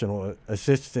professional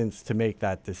assistance to make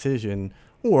that decision,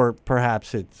 or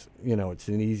perhaps it's, it's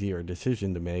an easier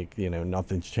decision to make,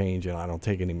 nothing's changed and I don't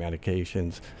take any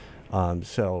medications.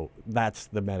 So that's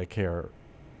the Medicare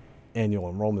annual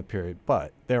enrollment period.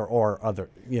 But there are other,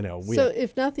 So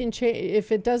if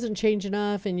if it doesn't change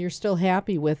enough and you're still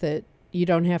happy with it, you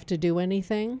don't have to do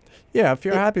anything? Yeah, if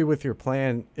you're happy with your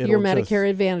plan, your Medicare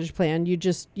Advantage plan, you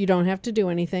don't have to do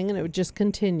anything, and it would just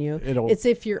continue. It's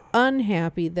if you're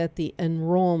unhappy that the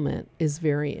enrollment is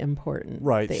very important.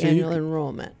 Right. The annual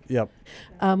enrollment. Yep.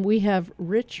 We have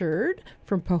Richard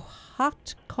from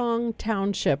Pohatcong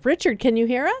Township. Richard, can you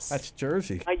hear us? That's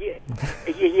Jersey.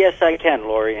 Yes, I can,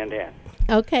 Laurie and Ann.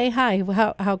 Okay, hi.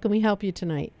 How can we help you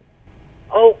tonight?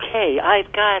 Okay, I've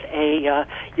got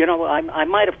I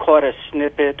might have caught a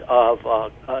snippet of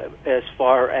as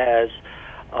far as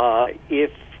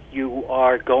if you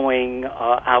are going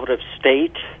out of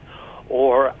state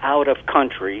or out of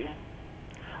country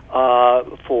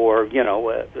for a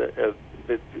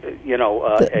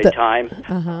time.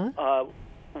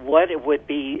 what it would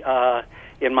be,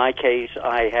 in my case,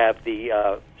 I have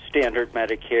the standard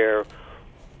Medicare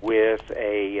with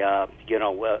a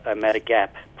Medigap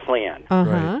plan.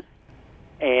 Uh-huh.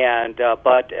 And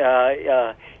but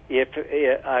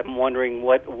if I'm wondering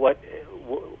what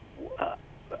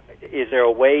is there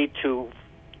a way to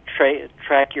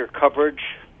track your coverage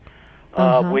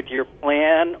with your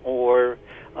plan, or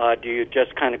do you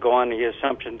just kind of go on the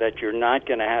assumption that you're not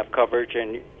going to have coverage?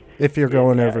 And if you're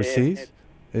going overseas,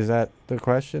 is that the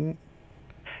question?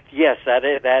 Yes, that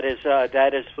is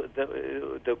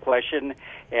the question.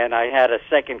 And I had a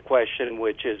second question,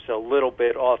 which is a little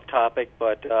bit off topic,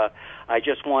 but I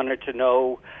just wanted to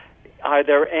know: are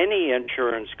there any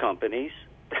insurance companies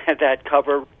that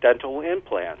cover dental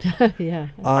implants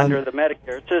under the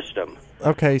Medicare system?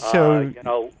 Okay, so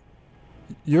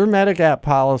your Medigap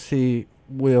policy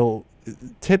will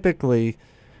typically,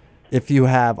 if you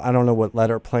have, I don't know what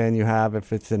letter plan you have,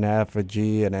 if it's an F, a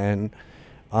G, an N,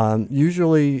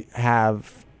 usually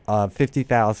have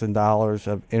 $50,000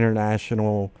 of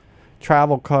international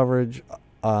travel coverage.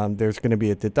 There's going to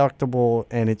be a deductible,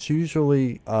 and it's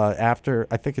usually after,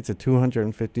 I think it's a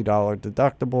 $250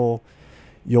 deductible,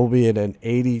 you'll be at an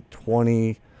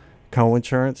 80-20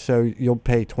 coinsurance, so you'll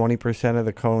pay 20% of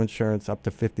the coinsurance up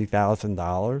to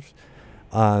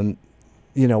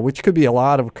 $50,000, which could be a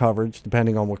lot of coverage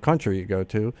depending on what country you go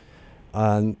to.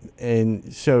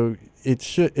 And so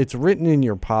it's written in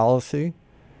your policy,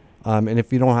 and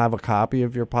if you don't have a copy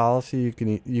of your policy,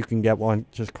 you can get one.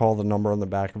 Just call the number on the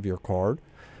back of your card,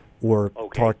 or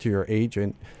talk to your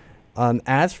agent.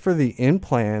 As for the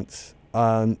implants,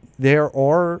 there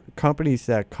are companies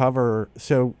that cover.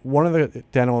 So one of the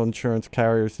dental insurance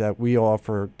carriers that we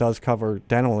offer does cover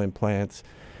dental implants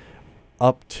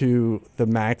up to the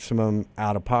maximum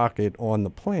out of pocket on the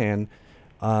plan.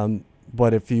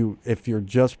 But if you're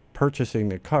just purchasing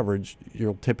the coverage,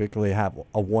 you'll typically have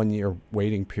a 1-year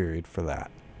waiting period for that.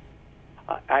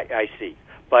 I see.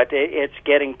 But it's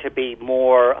getting to be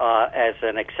more as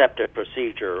an accepted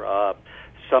procedure.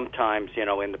 Sometimes,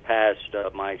 in the past,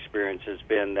 my experience has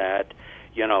been that,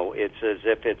 it's as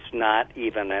if it's not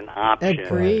even an option.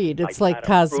 Agreed. It's like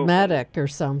cosmetic or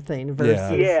something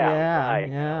versus,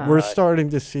 yeah. We're starting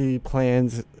to see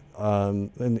plans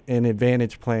and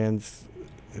Advantage plans,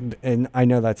 and I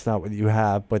know that's not what you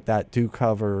have, but that do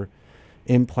cover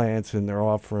implants, and they're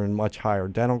offering much higher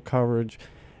dental coverage.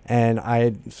 And I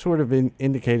had sort of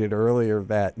indicated earlier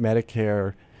that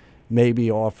Medicare may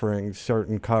be offering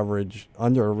certain coverage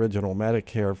under original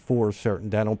Medicare for certain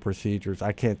dental procedures.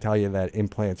 I can't tell you that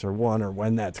implants are one or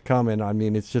when that's coming. I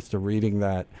mean, it's just a reading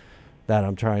that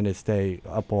I'm trying to stay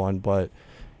up on. But,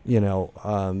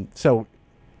 so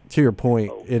to your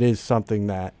point, it is something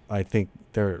that I think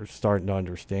they're starting to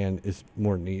understand is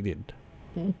more needed.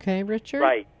 Okay, Richard?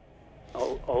 Right.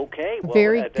 Oh, okay. Well,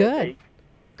 very good.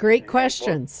 Great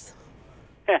questions.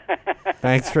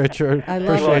 Thanks, Richard. I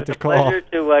love Appreciate the call. Pleasure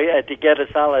to get a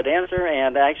solid answer.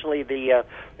 And actually,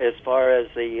 as far as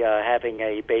the having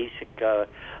a basic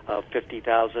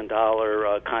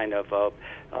 $50,000 kind of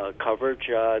coverage,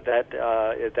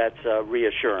 that's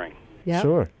reassuring. Yep.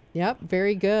 Sure. Yep,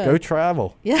 very good. Go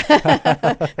travel. Yeah.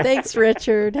 Thanks,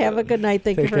 Richard. Have a good night.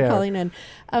 Thank you for calling in.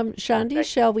 Shandi,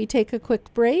 shall we take a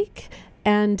quick break?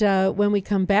 And when we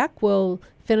come back, we'll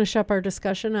finish up our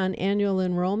discussion on annual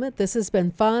enrollment. This has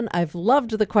been fun. I've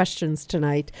loved the questions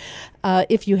tonight.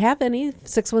 If you have any,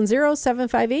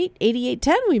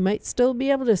 610-758-8810, we might still be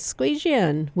able to squeeze you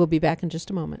in. We'll be back in just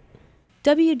a moment.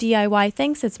 WDIY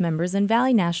thanks its members and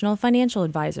Valley National Financial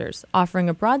Advisors, offering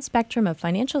a broad spectrum of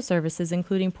financial services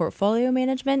including portfolio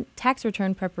management, tax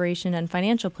return preparation, and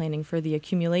financial planning for the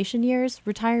accumulation years,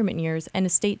 retirement years, and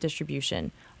estate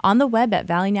distribution. On the web at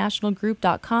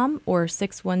valleynationalgroup.com or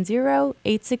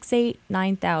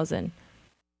 610-868-9000.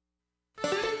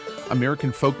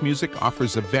 American folk music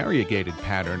offers a variegated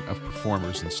pattern of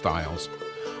performers and styles.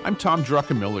 I'm Tom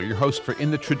Druckenmiller, your host for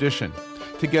In the Tradition.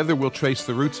 Together we'll trace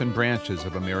the roots and branches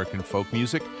of American folk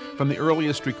music from the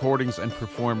earliest recordings and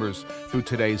performers through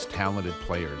today's talented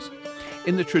players.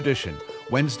 In the Tradition,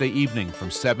 Wednesday evening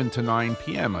from 7 to 9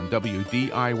 p.m. on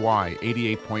WDIY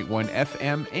 88.1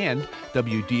 FM and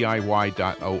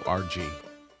WDIY.org.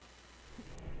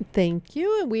 Thank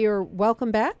you. And we are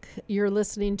welcome back. You're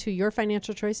listening to Your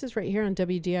Financial Choices right here on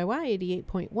WDIY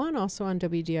 88.1, also on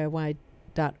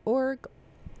WDIY.org,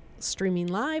 streaming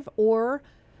live or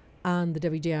on the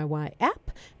WDIY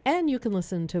app. And you can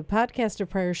listen to a podcast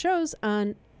of prior shows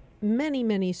on many,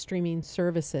 many streaming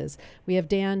services. We have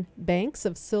Dan Banks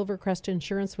of Silver Crest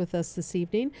Insurance with us this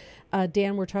evening.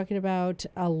 Dan, we're talking about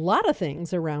a lot of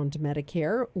things around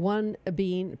Medicare, one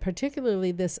being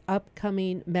particularly this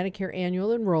upcoming Medicare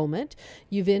annual enrollment.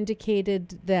 You've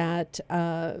indicated that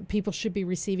people should be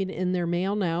receiving in their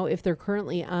mail now. If they're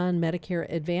currently on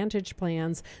Medicare Advantage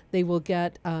plans, they will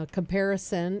get a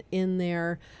comparison in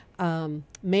their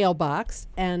mailbox.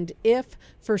 And if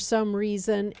for some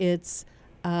reason it's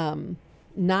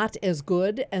not as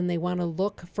good and they want to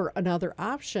look for another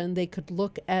option, they could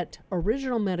look at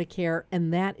original Medicare,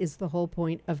 and that is the whole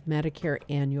point of Medicare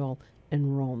annual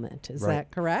enrollment. Is Right.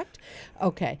 that correct?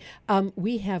 Okay.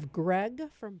 We have Greg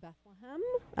from Bethlehem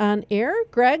on air.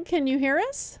 Greg, can you hear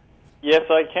us? Yes,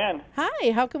 I can.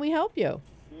 Hi, how can we help you?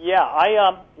 Yeah,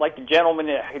 I like the gentleman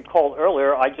that had called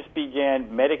earlier. I just began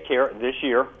Medicare this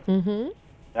year. Mm-hmm. And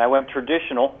I went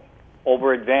traditional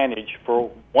over Advantage.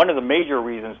 For one of the major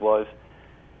reasons was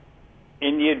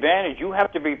in the Advantage, you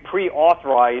have to be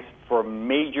pre-authorized for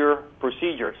major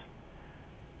procedures.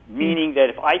 Meaning that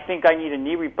if I think I need a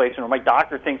knee replacement or my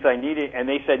doctor thinks I need it and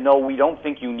they said, no, we don't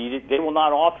think you need it, they will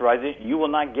not authorize it. You will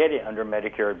not get it under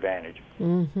Medicare Advantage.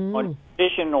 Mm-hmm. On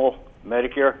traditional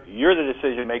Medicare, you're the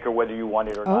decision maker whether you want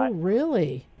it or not. Oh,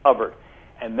 really? Covered.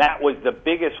 And that was the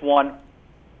biggest one,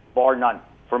 bar none,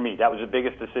 for me. That was the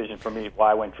biggest decision for me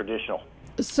why I went traditional.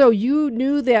 So you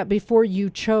knew that before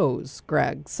you chose,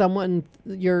 Greg? Someone,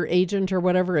 your agent or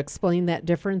whatever, explained that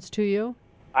difference to you?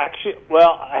 Actually,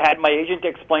 well, I had my agent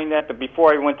explain that, but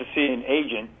before I went to see an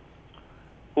agent,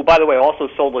 who, by the way, also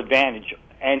sold Advantage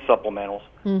and supplementals.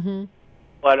 Mm-hmm.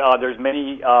 But there's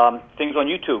many things on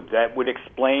YouTube that would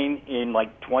explain in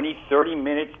like 20, 30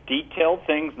 minutes detailed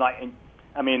things.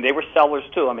 I mean, they were sellers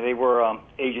too. I mean, they were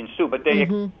agents too, but they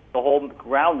the whole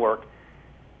groundwork.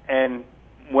 And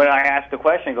when I asked the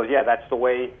question, he goes, yeah, that's the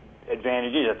way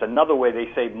Advantage is. That's another way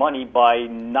they save money by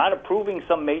not approving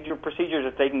some major procedures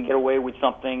if they can get away with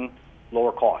something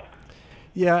lower cost.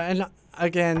 Yeah, and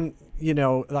again,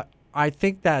 I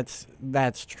think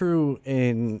that's true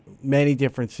in many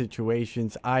different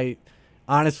situations. I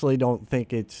honestly don't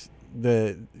think it's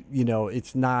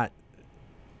it's not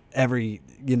every,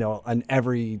 an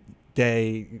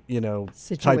everyday,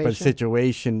 type of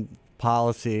situation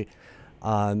policy.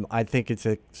 I think it's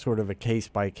a sort of a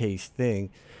case-by-case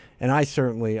thing. And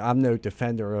I'm no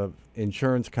defender of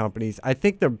insurance companies. I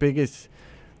think the biggest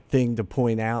thing to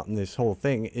point out in this whole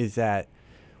thing is that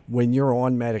when you're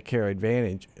on Medicare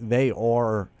Advantage, they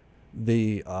are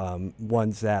the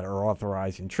ones that are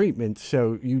authorizing treatment.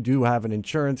 So you do have an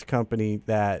insurance company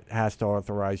that has to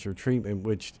authorize your treatment,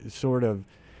 which sort of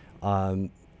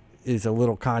is a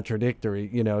little contradictory.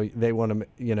 They want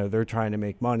to, they're trying to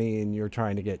make money and you're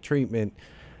trying to get treatment.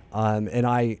 And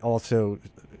I also,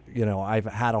 I've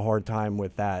had a hard time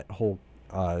with that whole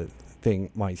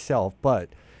thing myself. But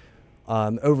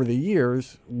over the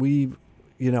years,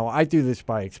 I do this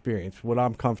by experience, what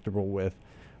I'm comfortable with.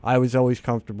 I was always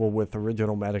comfortable with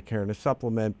original Medicare and a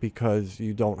supplement because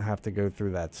you don't have to go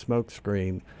through that smoke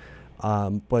screen.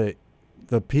 But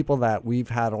the people that we've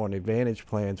had on Advantage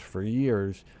plans for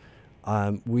years,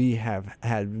 we have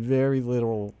had very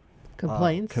little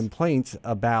complaints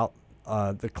about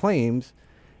the claims.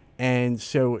 And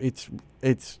so it's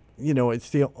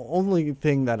the only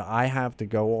thing that I have to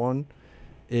go on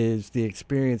is the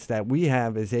experience that we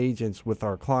have as agents with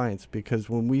our clients, because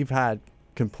when we've had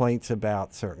complaints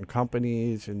about certain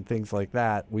companies and things like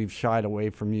that, we've shied away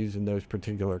from using those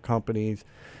particular companies.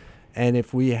 And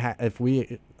if we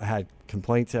had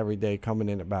complaints every day coming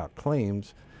in about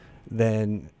claims,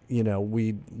 then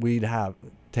we'd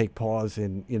take pause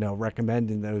in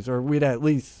recommending those, or we'd at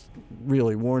least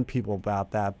really warn people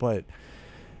about that. But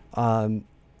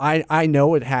I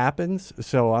know it happens,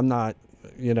 so I'm not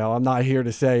here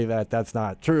to say that that's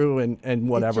not true and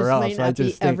whatever else. I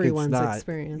just think it's not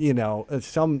experience.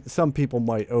 Some people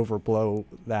might overblow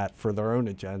that for their own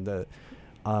agenda,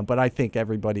 but I think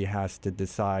everybody has to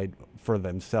decide for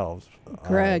themselves.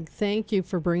 Greg, thank you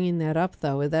for bringing that up,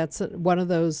 though. That's one of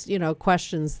those,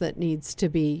 questions that needs to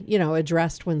be,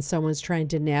 addressed when someone's trying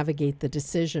to navigate the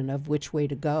decision of which way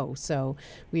to go. So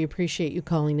we appreciate you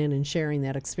calling in and sharing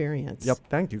that experience. Yep.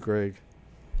 Thank you, Greg.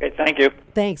 Okay, thank you.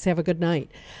 Thanks. Have a good night.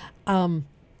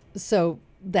 So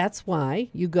that's why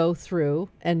you go through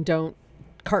and don't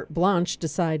carte blanche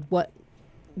decide what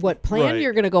plan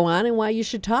you're going to go on, and why you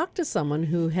should talk to someone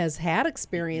who has had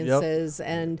experiences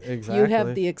and you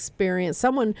have the experience.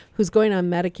 Someone who's going on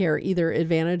Medicare, either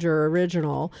Advantage or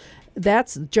Original,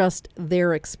 that's just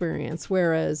their experience.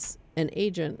 Whereas an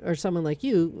agent or someone like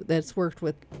you that's worked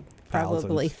with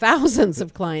probably thousands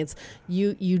of clients,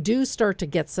 you do start to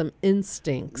get some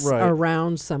instincts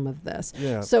around some of this.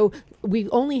 Yeah. So we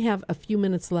only have a few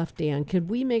minutes left, Dan. Could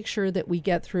we make sure that we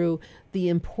get through the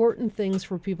important things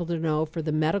for people to know for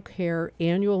the Medicare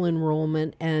annual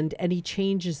enrollment and any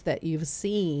changes that you've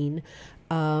seen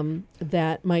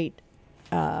that might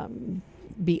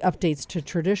be updates to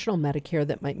traditional Medicare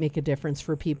that might make a difference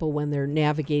for people when they're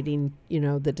navigating,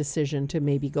 the decision to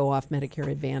maybe go off Medicare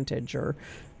Advantage or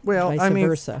vice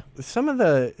versa? Some of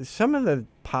the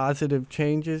positive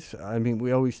changes. I mean,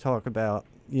 we always talk about,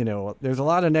 there's a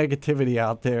lot of negativity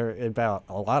out there about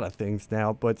a lot of things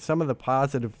now, but some of the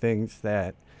positive things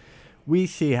that we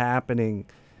see happening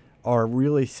are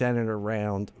really centered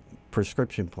around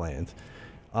prescription plans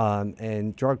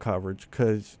and drug coverage,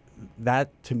 because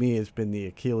that, to me, has been the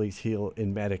Achilles heel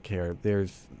in Medicare.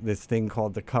 There's this thing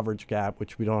called the coverage gap,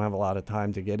 which we don't have a lot of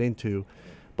time to get into.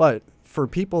 But for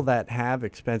people that have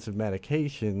expensive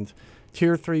medications,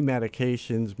 Tier 3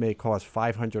 medications may cost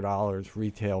 $500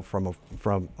 retail from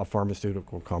a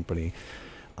pharmaceutical company.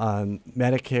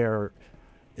 Medicare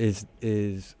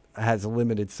has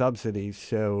limited subsidies,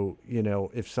 so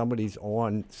if somebody's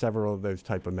on several of those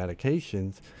type of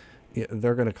medications,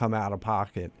 they're going to come out of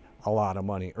pocket a lot of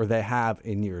money, or they have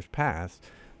in years past.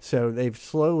 So they've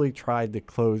slowly tried to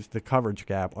close the coverage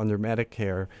gap under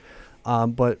Medicare.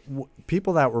 But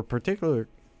people that were particularly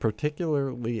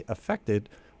affected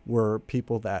were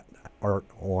people that are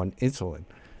on insulin.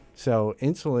 So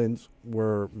insulins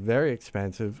were very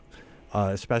expensive,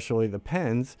 especially the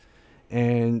pens.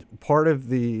 And part of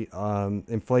the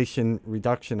Inflation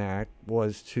Reduction Act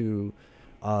was to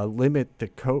limit the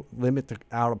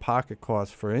out-of-pocket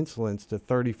costs for insulins to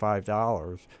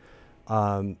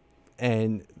 $35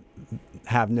 and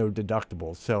have no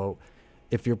deductible. So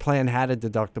if your plan had a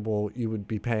deductible, you would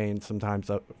be paying sometimes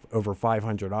over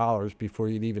 $500 before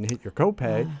you'd even hit your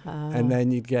copay. And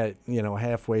then you'd get,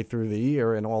 halfway through the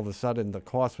year and all of a sudden the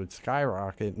cost would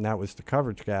skyrocket, and that was the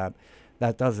coverage gap.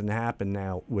 That doesn't happen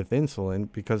now with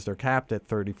insulin because they're capped at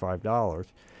 $35.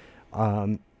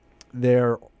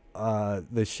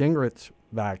 The Shingrix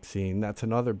vaccine, that's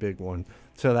another big one.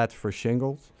 So that's for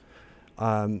shingles.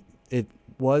 It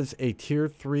was a Tier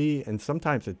 3 and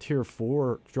sometimes a Tier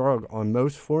 4 drug on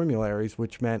most formularies,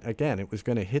 which meant, again, it was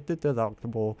going to hit the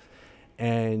deductible,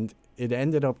 and it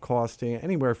ended up costing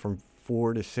anywhere from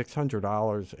 $400 to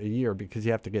 $600 a year because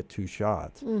you have to get 2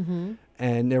 shots. Mm-hmm.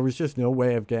 And there was just no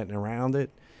way of getting around it.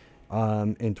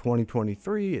 In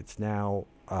 2023, it's now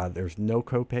there's no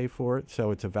copay for it,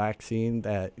 so it's a vaccine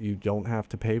that you don't have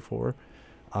to pay for.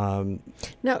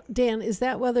 Now, Dan, is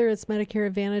that whether it's Medicare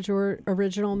Advantage or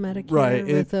original Medicare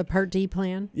with the Part D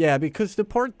plan? Yeah, because the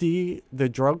Part D, the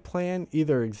drug plan,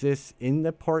 either exists in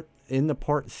the Part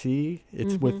C,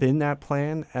 it's within that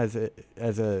plan as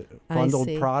a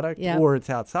bundled product, or it's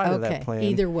outside of that plan.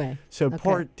 Either way. So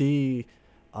Part D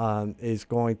is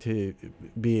going to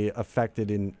be affected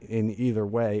in either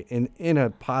way, in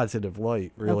a positive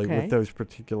light, really, with those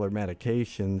particular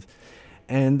medications.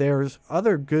 And there's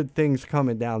other good things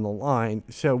coming down the line.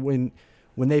 So when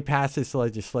they pass this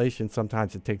legislation,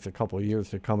 sometimes it takes a couple of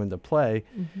years to come into play.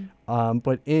 Mm-hmm.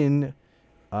 But in,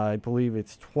 I believe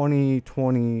it's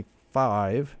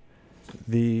 2025,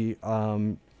 the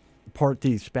Part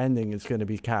D spending is going to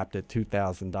be capped at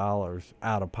 $2,000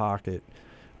 out of pocket.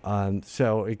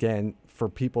 So again, for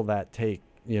people that take,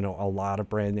 a lot of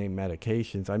brand name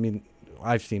medications, I mean,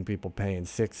 I've seen people paying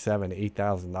 $6,000,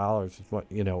 $7,000,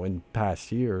 $8,000, in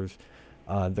past years.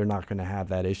 They're not going to have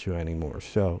that issue anymore.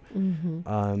 So,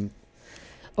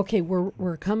 okay,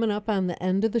 we're coming up on the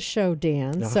end of the show,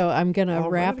 Dan. So I'm going to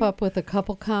wrap up with a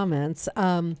couple comments.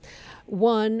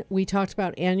 One, we talked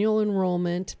about annual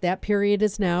enrollment. That period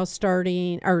is now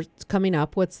starting or coming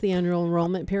up. What's the annual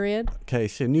enrollment period? Okay,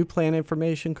 so new plan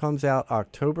information comes out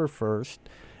October 1st,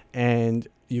 and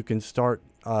you can start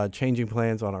changing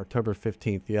plans on October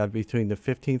 15th. You have between the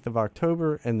 15th of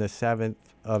October and the 7th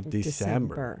of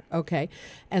December. Okay.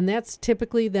 And that's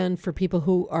typically then for people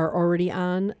who are already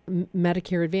on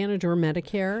Medicare Advantage or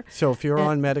Medicare. So if you're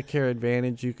on Medicare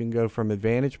Advantage, you can go from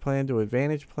Advantage plan to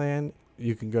Advantage plan.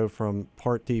 You can go from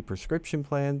Part D prescription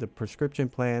plan to prescription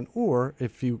plan, or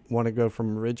if you want to go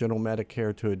from original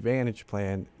Medicare to Advantage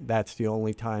plan, that's the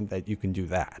only time that you can do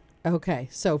that. Okay,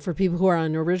 so for people who are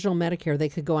on original Medicare, they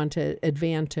could go on to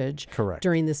Advantage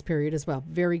during this period as well.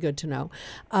 Very good to know.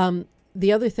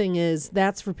 The other thing is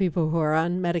that's for people who are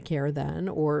on Medicare then,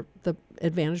 or the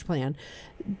Advantage plan.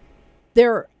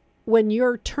 There when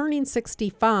you're turning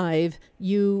 65,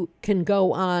 you can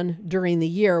go on during the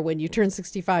year. When you turn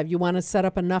 65, you want to set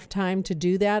up enough time to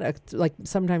do that, like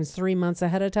sometimes 3 months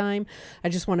ahead of time. I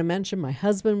just want to mention my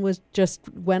husband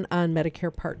went on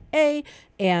Medicare Part A,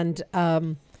 and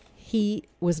he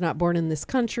was not born in this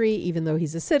country, even though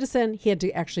he's a citizen. He had to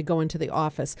actually go into the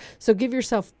office. So give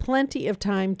yourself plenty of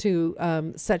time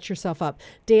to set yourself up.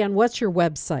 Dan, what's your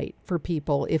website for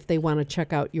people if they want to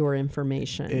check out your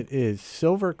information? It is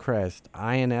Silver Crest,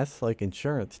 INS, like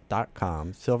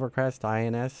insurance.com,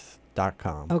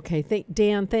 silvercrestins.com. Okay,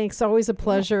 Dan, thanks. Always a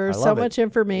pleasure. I So love it. much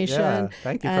information. Yeah,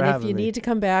 thank you for and having if you me. need to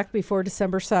come back before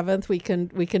December 7th, we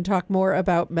can talk more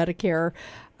about Medicare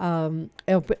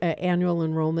annual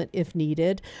enrollment if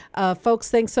needed. Folks,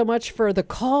 thanks so much for the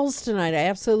calls tonight. I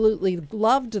absolutely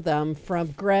loved them from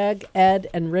Greg, Ed,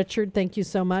 and Richard. Thank you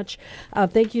so much.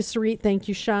 Thank you, Sarit. Thank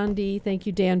you, Shandi. Thank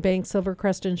you, Dan Banks, Silver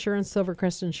Crest Insurance,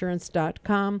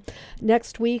 silvercrestinsurance.com.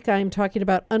 Next week, I'm talking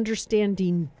about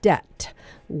understanding debt.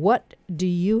 What do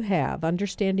you have?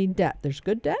 Understanding debt. There's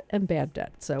good debt and bad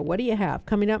debt. So what do you have?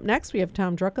 Coming up next, we have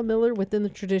Tom Druckenmiller Within the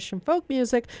Tradition Folk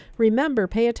Music. Remember,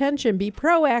 pay attention, be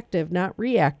proactive, not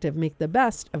reactive. Make the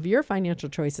best of your financial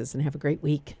choices and have a great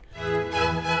week.